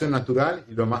la opción natural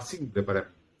y lo más simple para mí.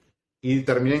 Y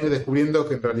terminé descubriendo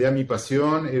que en realidad mi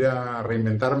pasión era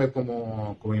reinventarme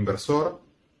como inversor,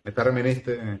 meterme en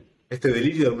este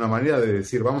delirio de alguna manera de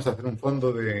decir, vamos a hacer un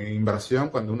fondo de inversión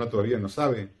cuando uno todavía no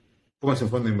sabe cómo es un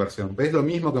fondo de inversión. Es lo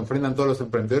mismo que enfrentan todos los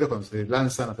emprendedores cuando se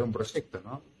lanzan a hacer un proyecto,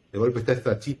 ¿no? De golpe está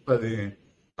esta chispa de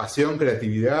pasión,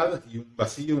 creatividad y un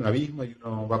vacío, un abismo y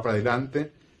uno va para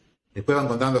adelante. Después van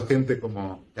encontrando gente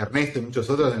como Ernesto y muchos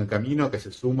otros en el camino que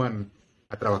se suman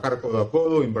a trabajar codo a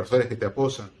codo, inversores que te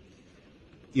apoyan.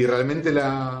 Y realmente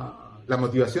la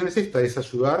motivación es esta, es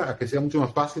ayudar a que sea mucho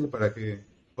más fácil para que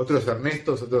otros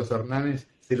Ernestos, otros Hernanes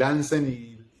se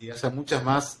lancen y haya muchas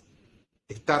más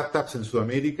startups en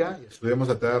Sudamérica y ayudemos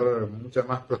a traer mucha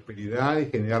más prosperidad y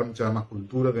generar mucha más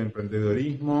cultura de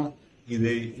emprendedorismo y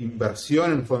de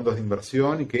inversión en fondos de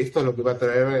inversión, y que esto es lo que va a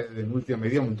traer en última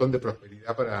medida un montón de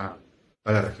prosperidad para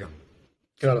la región.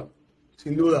 Claro,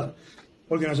 sin duda,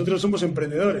 porque nosotros somos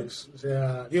emprendedores. O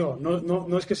sea, digo,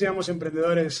 no es que seamos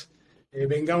emprendedores,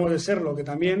 vengamos de serlo, que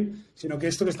también, sino que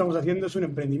esto que estamos haciendo es un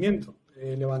emprendimiento.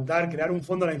 Levantar, crear un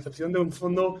fondo, la incepción de un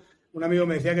fondo, un amigo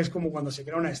me decía que es como cuando se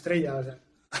crea una estrella. O sea,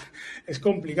 es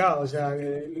complicado. O sea,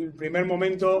 en el primer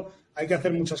momento hay que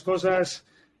hacer muchas cosas,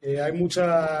 hay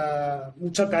mucha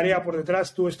tarea por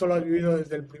detrás. Tú esto lo has vivido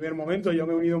desde el primer momento, yo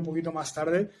me he unido un poquito más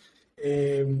tarde.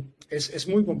 Es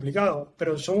muy complicado,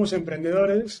 pero somos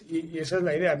emprendedores y esa es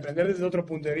la idea, emprender desde otro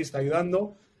punto de vista,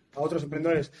 ayudando a otros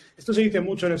emprendedores. Esto se dice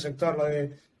mucho en el sector, lo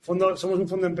de somos un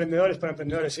fondo de emprendedores para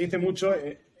emprendedores, se dice mucho,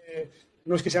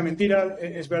 no es que sea mentira,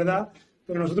 es verdad,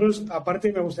 pero nosotros,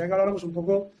 aparte, me gustaría que habláramos un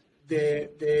poco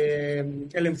de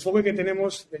el enfoque que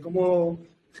tenemos, de cómo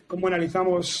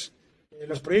analizamos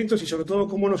los proyectos y sobre todo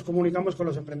cómo nos comunicamos con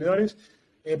los emprendedores.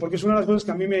 Porque es una de las cosas que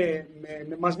a mí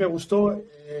más me gustó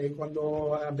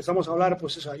cuando empezamos a hablar,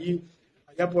 pues eso,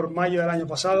 allá por mayo del año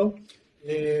pasado.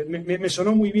 Me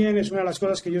sonó muy bien, es una de las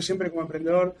cosas que yo siempre como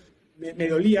emprendedor me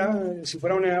dolía. Si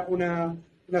fuera una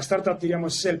startup,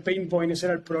 diríamos, es el pain point, ese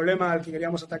era el problema al que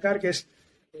queríamos atacar, que es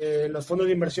los fondos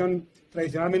de inversión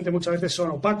tradicionalmente muchas veces son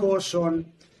opacos, son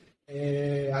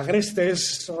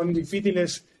agrestes, son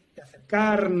difíciles de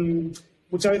acercar.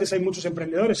 Muchas veces hay muchos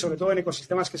emprendedores, sobre todo en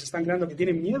ecosistemas que se están creando, que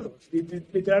tienen miedo,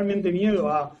 literalmente miedo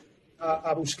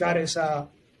a buscar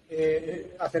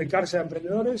acercarse a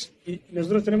emprendedores. Y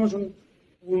nosotros tenemos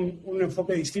un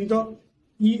enfoque distinto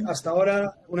y hasta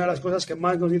ahora una de las cosas que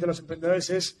más nos dicen los emprendedores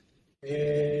es,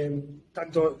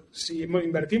 tanto si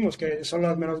invertimos, que son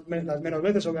las menos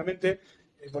veces, obviamente,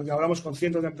 porque hablamos con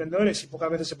cientos de emprendedores y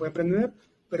pocas veces se puede emprender,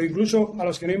 pero incluso a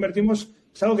los que no invertimos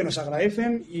es algo que nos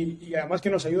agradecen y además que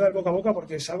nos ayuda de boca a boca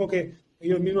porque es algo que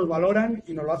ellos mismos valoran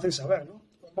y nos lo hacen saber, ¿no?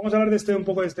 Vamos a hablar un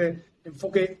poco de este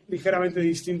enfoque ligeramente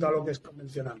distinto a lo que es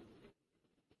convencional.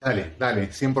 Dale,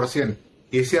 100%.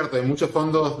 Y es cierto, hay muchos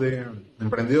fondos de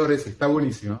emprendedores y está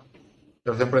buenísimo.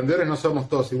 Los emprendedores no somos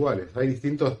todos iguales. Hay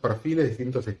distintos perfiles,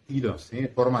 distintos estilos, ¿sí?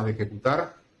 Formas de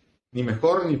ejecutar, ni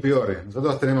mejor ni peores.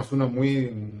 Nosotros tenemos uno muy,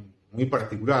 muy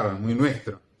particular, muy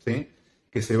nuestro, ¿sí?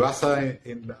 Que se basa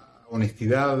en la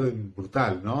honestidad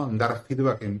brutal, ¿no? En dar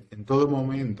feedback en todo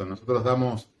momento. Nosotros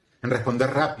damos en responder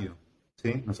rápido,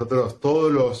 ¿sí? Nosotros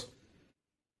todos los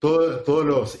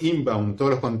inbound,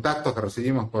 todos los contactos que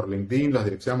recibimos por LinkedIn, los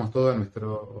direccionamos todo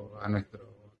a nuestro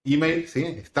email,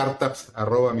 ¿sí?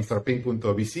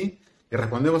 startups@mrpink.vc, y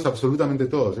respondemos absolutamente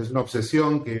todos. Es una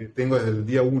obsesión que tengo desde el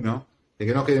día 1, de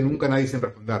que no quede nunca nadie sin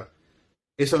responder.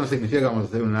 Eso no significa que vamos a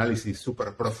hacer un análisis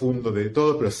súper profundo de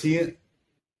todo, pero sí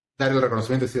dar el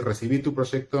reconocimiento, es decir, recibí tu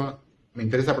proyecto, me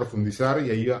interesa profundizar y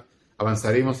ahí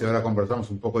avanzaremos y ahora conversamos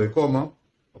un poco de cómo,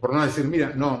 o por no decir,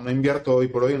 mira, no invierto hoy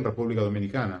por hoy en República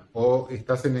Dominicana, o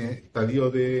estás en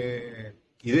estadio de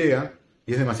idea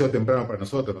y es demasiado temprano para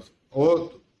nosotros,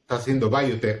 o estás haciendo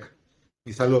biotech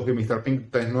y es algo que MrPink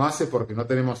tal vez no hace porque no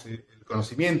tenemos el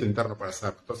conocimiento interno para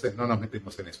hacerlo, entonces no nos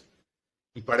metemos en eso.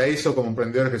 Y para eso, como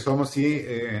emprendedores que somos, sí,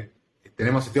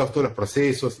 tenemos estudiados todos los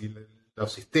procesos y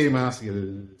los sistemas y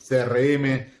el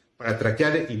CRM para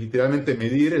traquear y literalmente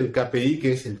medir el KPI,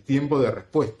 que es el tiempo de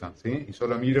respuesta, ¿sí? Y yo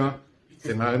lo miro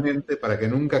semanalmente para que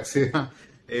nunca exceda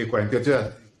 48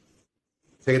 horas.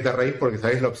 Sé que te reís porque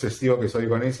sabés lo obsesivo que soy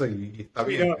con eso y está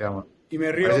bien, digamos. Y me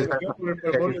río por el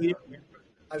pueblo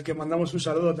al que mandamos un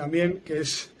saludo también, que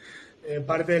es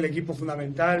parte del equipo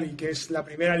fundamental y que es la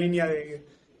primera línea de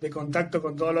contacto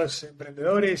con todos los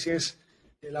emprendedores y es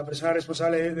la persona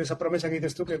responsable de esa promesa que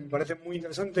dices tú, que me parece muy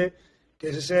interesante, que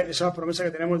es esa promesa que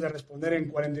tenemos de responder en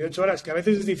 48 horas, que a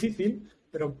veces es difícil,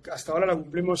 pero hasta ahora la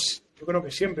cumplimos, yo creo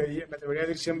que siempre, y me atrevería a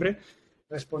decir siempre,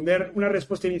 responder una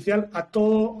respuesta inicial a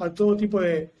todo tipo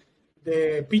de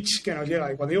pitch que nos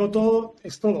llega. Y cuando digo todo,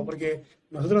 es todo, porque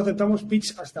nosotros aceptamos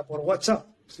pitch hasta por WhatsApp.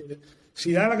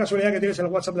 Si da la casualidad que tienes el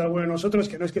WhatsApp de alguno de nosotros,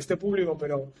 que no es que esté público,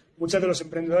 pero muchos de los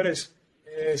emprendedores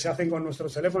se hacen con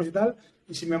nuestros teléfonos y tal,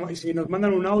 y si nos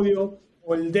mandan un audio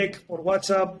o el deck por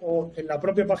WhatsApp o en la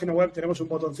propia página web tenemos un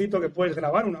botoncito que puedes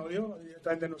grabar un audio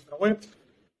directamente en nuestra web,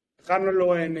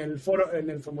 dejárnoslo en el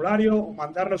formulario o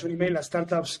mandarnos un email a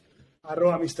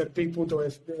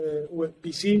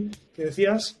startups@mrpink.vc que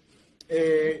decías.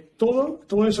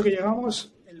 todo eso que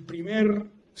llegamos, el primer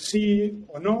sí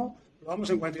o no, lo vamos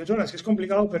en 48 horas, que es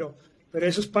complicado, pero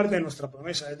eso es parte de nuestra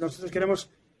promesa. Nosotros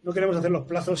no queremos hacer los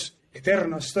plazos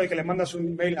eternos, esto de que le mandas un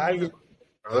email a alguien.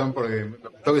 Perdón, porque me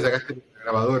gustó que sacaste la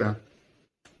grabadora.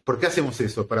 ¿Por qué hacemos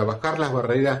eso? Para bajar las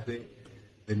barreras de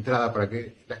entrada, para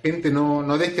que la gente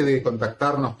no deje de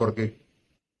contactarnos porque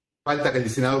falta que el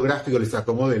diseñador gráfico les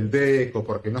acomode el deck o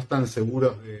porque no están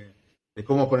seguros de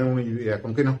cómo poner una idea.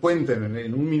 Con que nos cuenten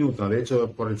en un minuto. De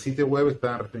hecho, por el sitio web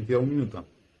está restringido a un minuto.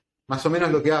 Más o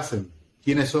menos lo que hacen,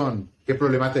 quiénes son, qué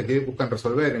problemáticas que buscan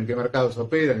resolver, en qué mercados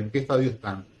operan, en qué estadio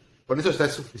están. Con eso ya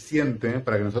es suficiente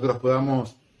para que nosotros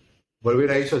podamos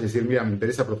volver a ellos y decir, mira, me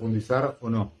interesa profundizar o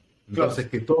no. Entonces,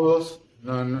 que todos,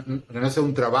 que no sea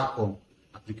un trabajo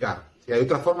aplicar. Si hay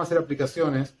otras formas de hacer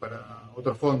aplicaciones para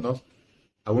otros fondos,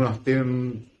 algunos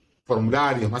tienen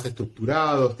formularios más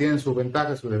estructurados, tienen sus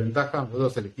ventajas, sus desventajas.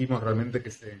 Nosotros elegimos realmente que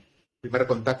ese primer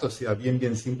contacto sea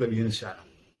bien simple, bien llano.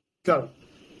 Claro,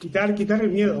 quitar el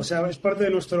miedo, o sea, es parte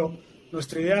de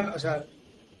nuestra idea. O sea,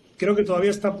 creo que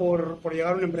todavía está por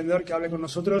llegar un emprendedor que hable con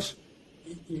nosotros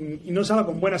y no salga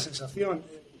con buena sensación.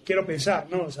 Quiero pensar,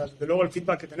 ¿no? O sea, desde luego el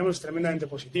feedback que tenemos es tremendamente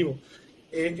positivo.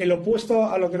 El opuesto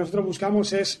a lo que nosotros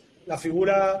buscamos es la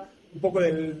figura un poco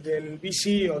del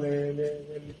VC o del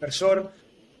inversor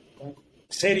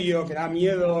serio, que da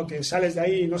miedo, que sales de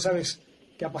ahí y no sabes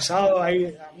qué ha pasado.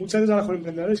 Hay muchas veces hablas con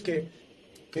emprendedores que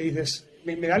dices,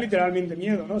 me da literalmente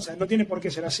miedo, ¿no? O sea, no tiene por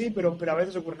qué ser así, pero a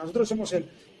veces ocurre. Nosotros somos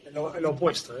el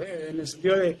opuesto, en el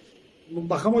sentido de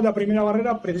bajamos la primera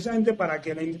barrera precisamente para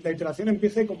que la iteración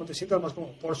empiece como te sientas más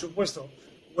cómodo. Por supuesto,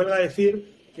 vuelvo a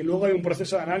decir que luego hay un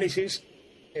proceso de análisis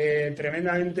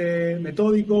tremendamente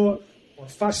metódico, por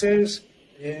fases,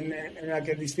 en la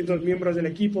que distintos miembros del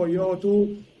equipo, yo,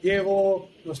 tú,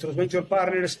 Diego, nuestros venture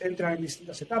partners entran en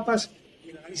distintas etapas y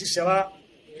el análisis se va,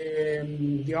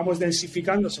 digamos,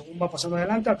 densificando según va pasando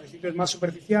adelante. Al principio es más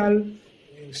superficial,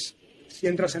 si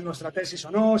entras en nuestra tesis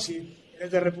o no, si eres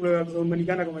de República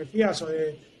Dominicana, como decías, o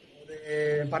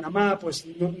de Panamá, pues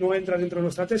no entras dentro de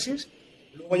nuestra tesis.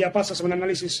 Luego ya pasas a un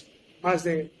análisis más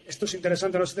de esto es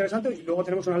interesante o no es interesante, y luego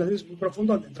tenemos un análisis muy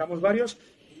profundo donde entramos varios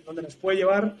y donde nos puede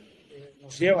llevar,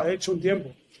 nos lleva de hecho un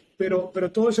tiempo. Pero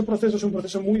todo ese proceso es un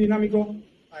proceso muy dinámico,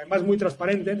 además muy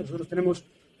transparente. Nosotros tenemos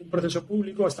un proceso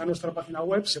público, está en nuestra página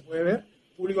web, se puede ver.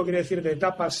 Público quiere decir de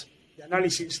etapas de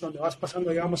análisis, donde vas pasando,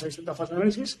 digamos, a distintas fases de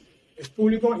análisis. Es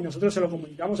público y nosotros se lo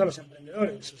comunicamos a los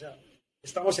emprendedores. O sea,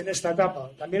 estamos en esta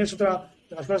etapa. También es otra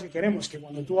de las cosas que queremos, que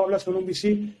cuando tú hablas con un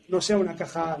VC no sea una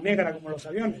caja negra como los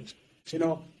aviones,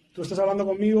 sino tú estás hablando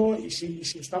conmigo y si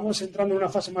estamos entrando en una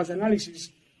fase más de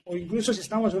análisis o incluso si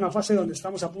estamos en una fase donde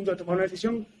estamos a punto de tomar una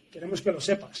decisión, queremos que lo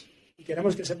sepas y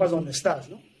queremos que sepas dónde estás,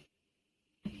 ¿no?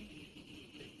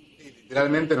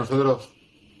 Literalmente nosotros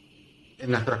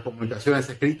en nuestras comunicaciones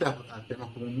escritas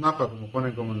tenemos como un mapa, como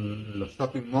ponen como en los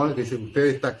shopping malls, que dice usted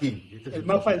está aquí. El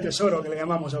mapa del tesoro, que le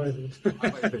llamamos a veces. El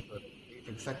mapa del tesoro.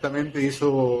 Exactamente, y eso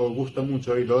gusta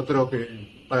mucho. Y lo otro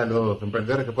que para los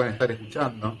emprendedores que pueden estar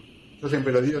escuchando, yo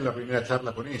siempre lo digo en la primera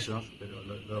charla con ellos, pero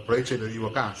lo aprovecho y lo digo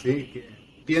acá, ¿sí? Que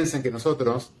piensen que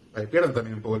nosotros, para que pierdan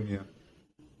también un poco el miedo,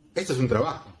 esto es un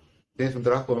trabajo. Es un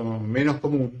trabajo menos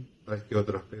común que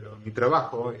otros, pero mi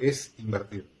trabajo es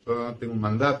invertir. Yo tengo un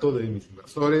mandato de mis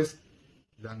inversores,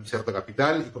 dan cierto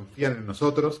capital y confían en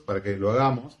nosotros para que lo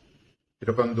hagamos,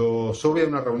 pero cuando yo voy a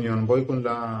una reunión voy con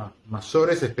las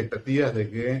mayores expectativas de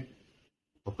que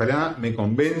ojalá me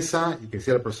convenza y que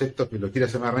sea el proyecto que lo quiera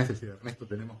llamar Ernesto, es decir, Ernesto,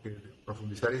 tenemos que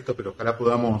profundizar esto, pero ojalá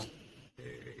podamos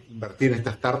invertir en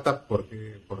esta startup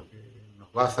porque nos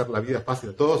va a hacer la vida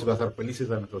fácil a todos y va a hacer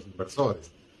felices a nuestros inversores,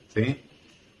 ¿sí?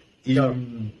 Claro.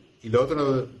 Y lo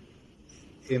otro,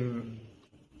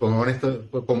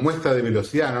 con muestra de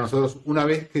velocidad, ¿no? Nosotros una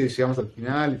vez que llegamos al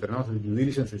final y terminamos el due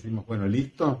diligence decimos, bueno,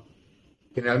 listo,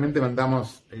 generalmente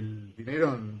mandamos el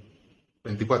dinero en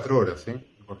 24 horas, ¿sí?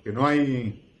 Porque no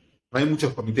hay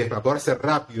muchos comités para poder ser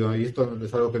rápido, y esto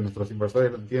es algo que nuestros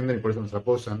inversores lo entienden y por eso nos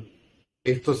apoyan.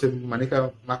 Esto se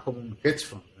maneja más como un hedge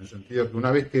fund, en el sentido que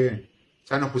una vez que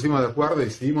ya nos pusimos de acuerdo,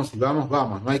 decidimos y vamos,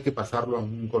 no hay que pasarlo a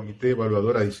un comité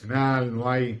evaluador adicional, no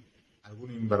hay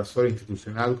algún inversor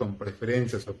institucional con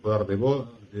preferencias o poder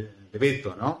de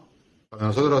veto, ¿no? Cuando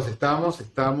nosotros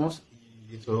estamos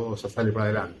y eso ya sale para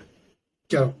adelante.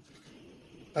 Claro,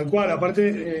 tal cual.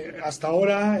 Aparte, hasta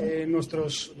ahora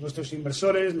nuestros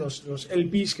inversores, los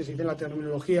LPs, que se dice en la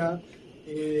terminología,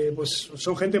 pues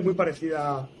son gente muy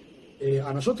parecida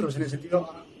a nosotros, en el sentido,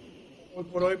 hoy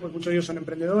por hoy, pues muchos de ellos son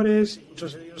emprendedores y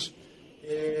muchos de ellos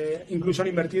incluso han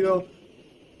invertido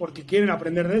porque quieren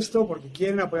aprender de esto, porque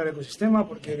quieren apoyar el ecosistema,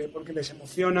 porque les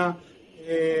emociona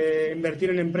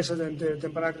invertir en empresas de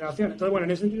temprana creación. Entonces, bueno,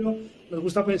 en ese sentido nos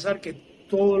gusta pensar que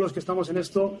todos los que estamos en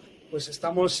esto, pues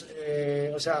estamos,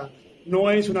 o sea,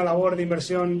 no es una labor de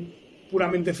inversión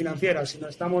puramente financiera, sino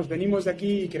venimos de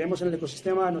aquí y creemos en el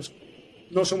ecosistema,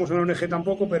 no somos una ONG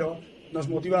tampoco, pero nos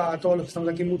motiva a todos los que estamos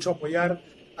aquí mucho a apoyar,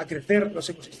 a crecer los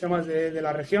ecosistemas de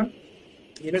la región,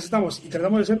 y en eso estamos, y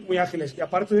tratamos de ser muy ágiles. Y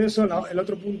aparte de eso, el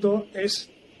otro punto es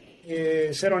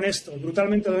ser honesto,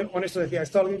 brutalmente honesto. Decía,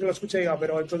 esto alguien que lo escucha y diga,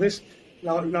 pero entonces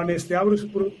la honestidad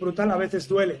brutal a veces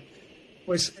duele.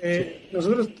 Pues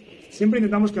nosotros siempre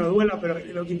intentamos que no duela, pero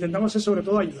lo que intentamos es sobre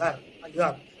todo ayudar.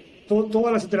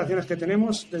 Todas las iteraciones que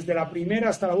tenemos, desde la primera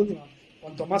hasta la última,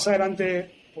 cuanto más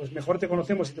adelante, pues mejor te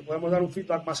conocemos y te podemos dar un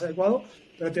feedback más adecuado,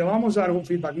 pero te vamos a dar un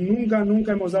feedback.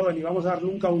 Nunca hemos dado ni vamos a dar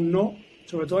nunca un no,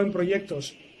 sobre todo en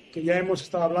proyectos que ya hemos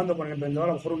estado hablando con el emprendedor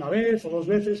a lo mejor una vez o dos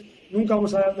veces. Nunca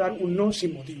vamos a dar un no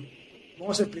sin motivo.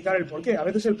 Vamos a explicar el porqué. A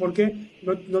veces el porqué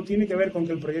no tiene que ver con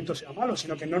que el proyecto sea malo,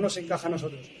 sino que no nos encaja a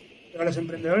nosotros. Pero a los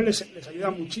emprendedores les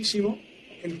ayuda muchísimo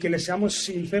el que les seamos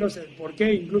sinceros del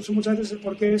porqué. Incluso muchas veces el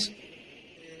porqué es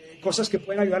cosas que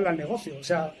pueden ayudarle al negocio. O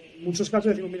sea, en muchos casos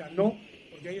decimos, mira, no,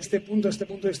 porque hay este punto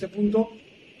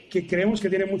que creemos que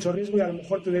tiene mucho riesgo y a lo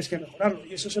mejor tenéis que mejorarlo.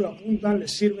 Y eso se lo apuntan,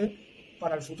 les sirve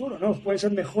para el futuro, ¿no? Pueden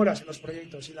ser mejoras en los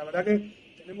proyectos. Y la verdad que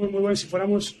tenemos muy buenos, si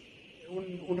fuéramos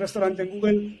un restaurante en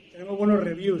Google, tenemos buenos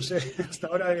reviews hasta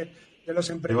ahora de los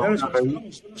emprendedores.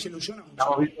 Nos ilusiona mucho.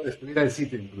 Estamos viendo de subir al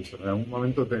sitio incluso. En algún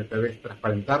momento te ves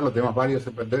transparentarlo. Tenemos varios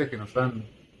emprendedores que nos han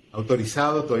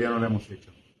autorizado, todavía no lo hemos hecho.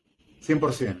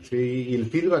 100%. ¿Sí? Y el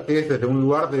feedback es desde un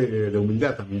lugar de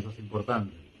humildad también, eso es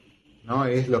importante, ¿no?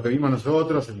 Es lo que vimos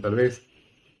nosotros en tal vez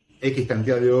X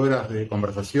cantidad de horas de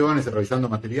conversaciones, revisando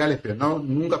materiales, pero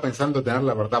nunca pensando tener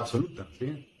la verdad absoluta,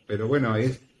 ¿sí? Pero bueno,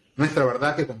 es nuestra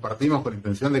verdad que compartimos con la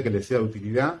intención de que les sea de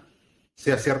utilidad,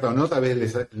 sea cierta o no, tal vez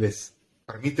les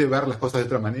permite ver las cosas de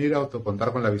otra manera o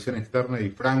contar con la visión externa y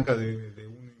franca de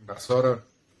un inversor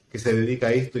que se dedica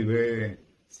a esto y ve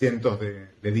cientos de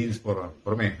deals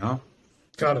por mes, ¿no?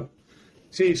 Claro.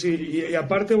 Sí, y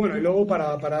aparte, bueno, y luego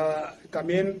para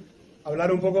también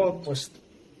hablar un poco, pues,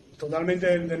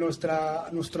 totalmente de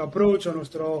nuestro approach o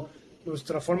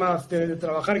nuestra forma de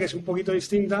trabajar, que es un poquito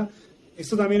distinta.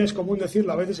 Esto también es común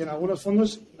decirlo a veces en algunos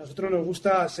fondos. Nosotros nos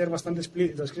gusta ser bastante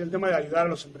explícitos, que es el tema de ayudar a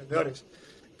los emprendedores.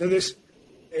 Entonces,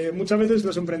 muchas veces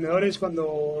los emprendedores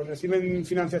cuando reciben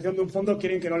financiación de un fondo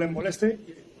quieren que no les moleste,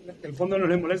 que el fondo no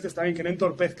les moleste, está bien, que no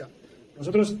entorpezca.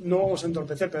 Nosotros no vamos a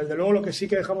entorpecer, pero desde luego lo que sí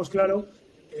que dejamos claro,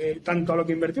 tanto a lo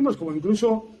que invertimos como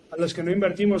incluso a los que no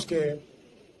invertimos, que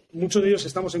muchos de ellos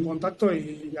estamos en contacto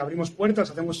y abrimos puertas,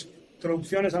 hacemos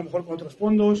introducciones a lo mejor con otros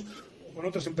fondos o con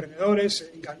otros emprendedores,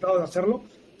 encantados de hacerlo,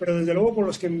 pero desde luego por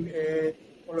los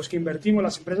que invertimos,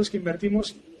 las empresas que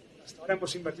invertimos, hasta ahora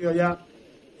hemos invertido ya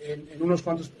en unos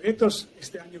cuantos proyectos.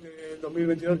 Este año, que en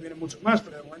 2022 vienen muchos más,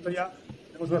 pero de momento ya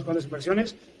tenemos unas cuantas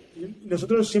inversiones. Y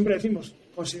nosotros siempre decimos,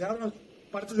 considerarnos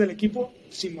partes del equipo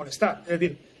sin molestar. Es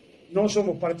decir, no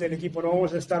somos parte del equipo, no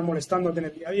vamos a estar molestándote en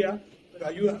el día a día, pero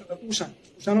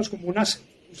úsanos como un asset,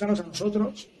 úsanos a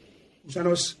nosotros,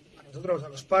 a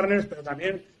los partners, pero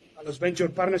también a los venture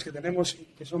partners que tenemos,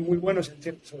 que son muy buenos,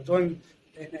 sobre todo en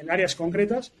áreas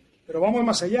concretas, pero vamos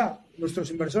más allá.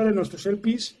 Nuestros inversores, nuestros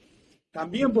LPs,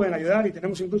 también pueden ayudar y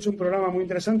tenemos incluso un programa muy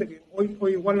interesante que hoy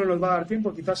igual no nos va a dar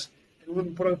tiempo, quizás en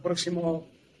un próximo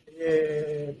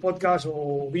podcast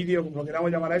o vídeo, como lo queramos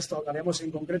llamar a esto, hablaremos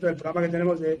en concreto del programa que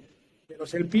tenemos de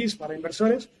los LPs para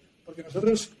inversores, porque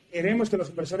nosotros queremos que los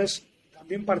inversores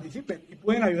también participen y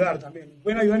pueden ayudar también.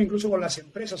 Pueden ayudar incluso con las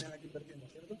empresas en las que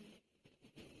invertimos, ¿cierto?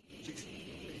 Sí.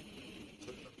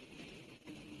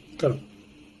 Claro.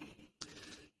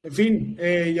 En fin,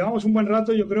 llevamos un buen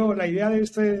rato. Yo creo la idea de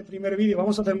este primer vídeo,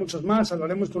 vamos a hacer muchos más,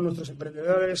 hablaremos con nuestros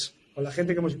emprendedores, con la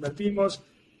gente que hemos invertimos,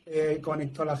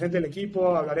 con la gente del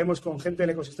equipo, hablaremos con gente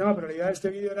del ecosistema, pero la idea de este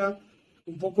vídeo era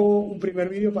un poco un primer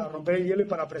vídeo para romper el hielo y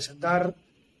para presentar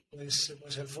pues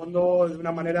el fondo de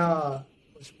una manera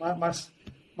pues,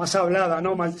 más hablada,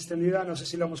 ¿no? Más distendida. No sé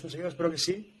si lo hemos conseguido, espero que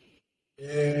sí.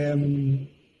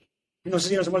 No sé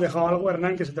si nos hemos dejado algo,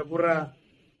 Hernán, que se te ocurra.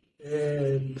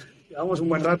 Llevamos un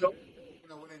buen rato.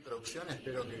 Una buena introducción,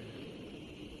 espero que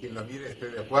quien lo mire esté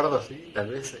de acuerdo, ¿sí? Tal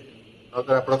vez en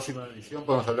otra próxima edición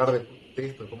podemos hablar de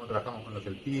esto, de cómo trabajamos con los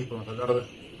LPs, podemos hablar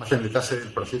más en detalle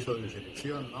del proceso de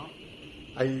selección, ¿no?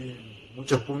 Hay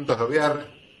muchos puntos. Yo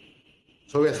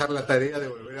voy a hacer la tarea de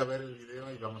volver a ver el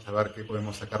video y vamos a ver qué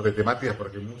podemos sacar de temáticas,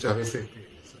 porque muchas veces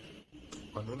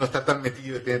cuando uno está tan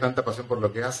metido y tiene tanta pasión por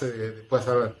lo que hace, después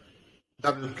hacer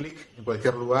double clic en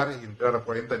cualquier lugar y entrar a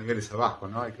 40 niveles abajo,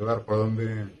 ¿no? Hay que ver por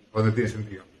dónde tiene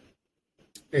sentido.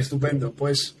 Estupendo.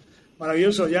 Pues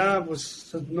Maravilloso, ya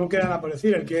pues no queda nada por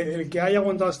decir. El que haya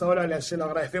aguantado hasta ahora se lo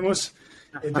agradecemos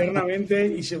eternamente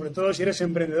y sobre todo si eres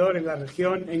emprendedor en la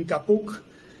región, en Capuk,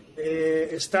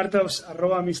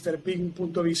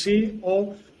 startups@mrpink.vc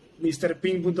o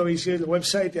mrpink.vc es el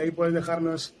website y ahí puedes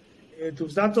dejarnos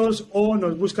tus datos o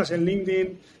nos buscas en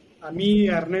LinkedIn a mí,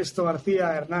 a Ernesto García,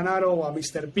 a Hernán Aro o a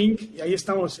MrPink y ahí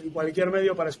estamos en cualquier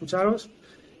medio para escucharos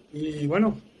y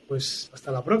bueno, pues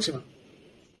hasta la próxima.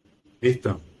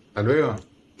 Listo. Hasta luego.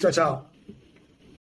 Chao, chao.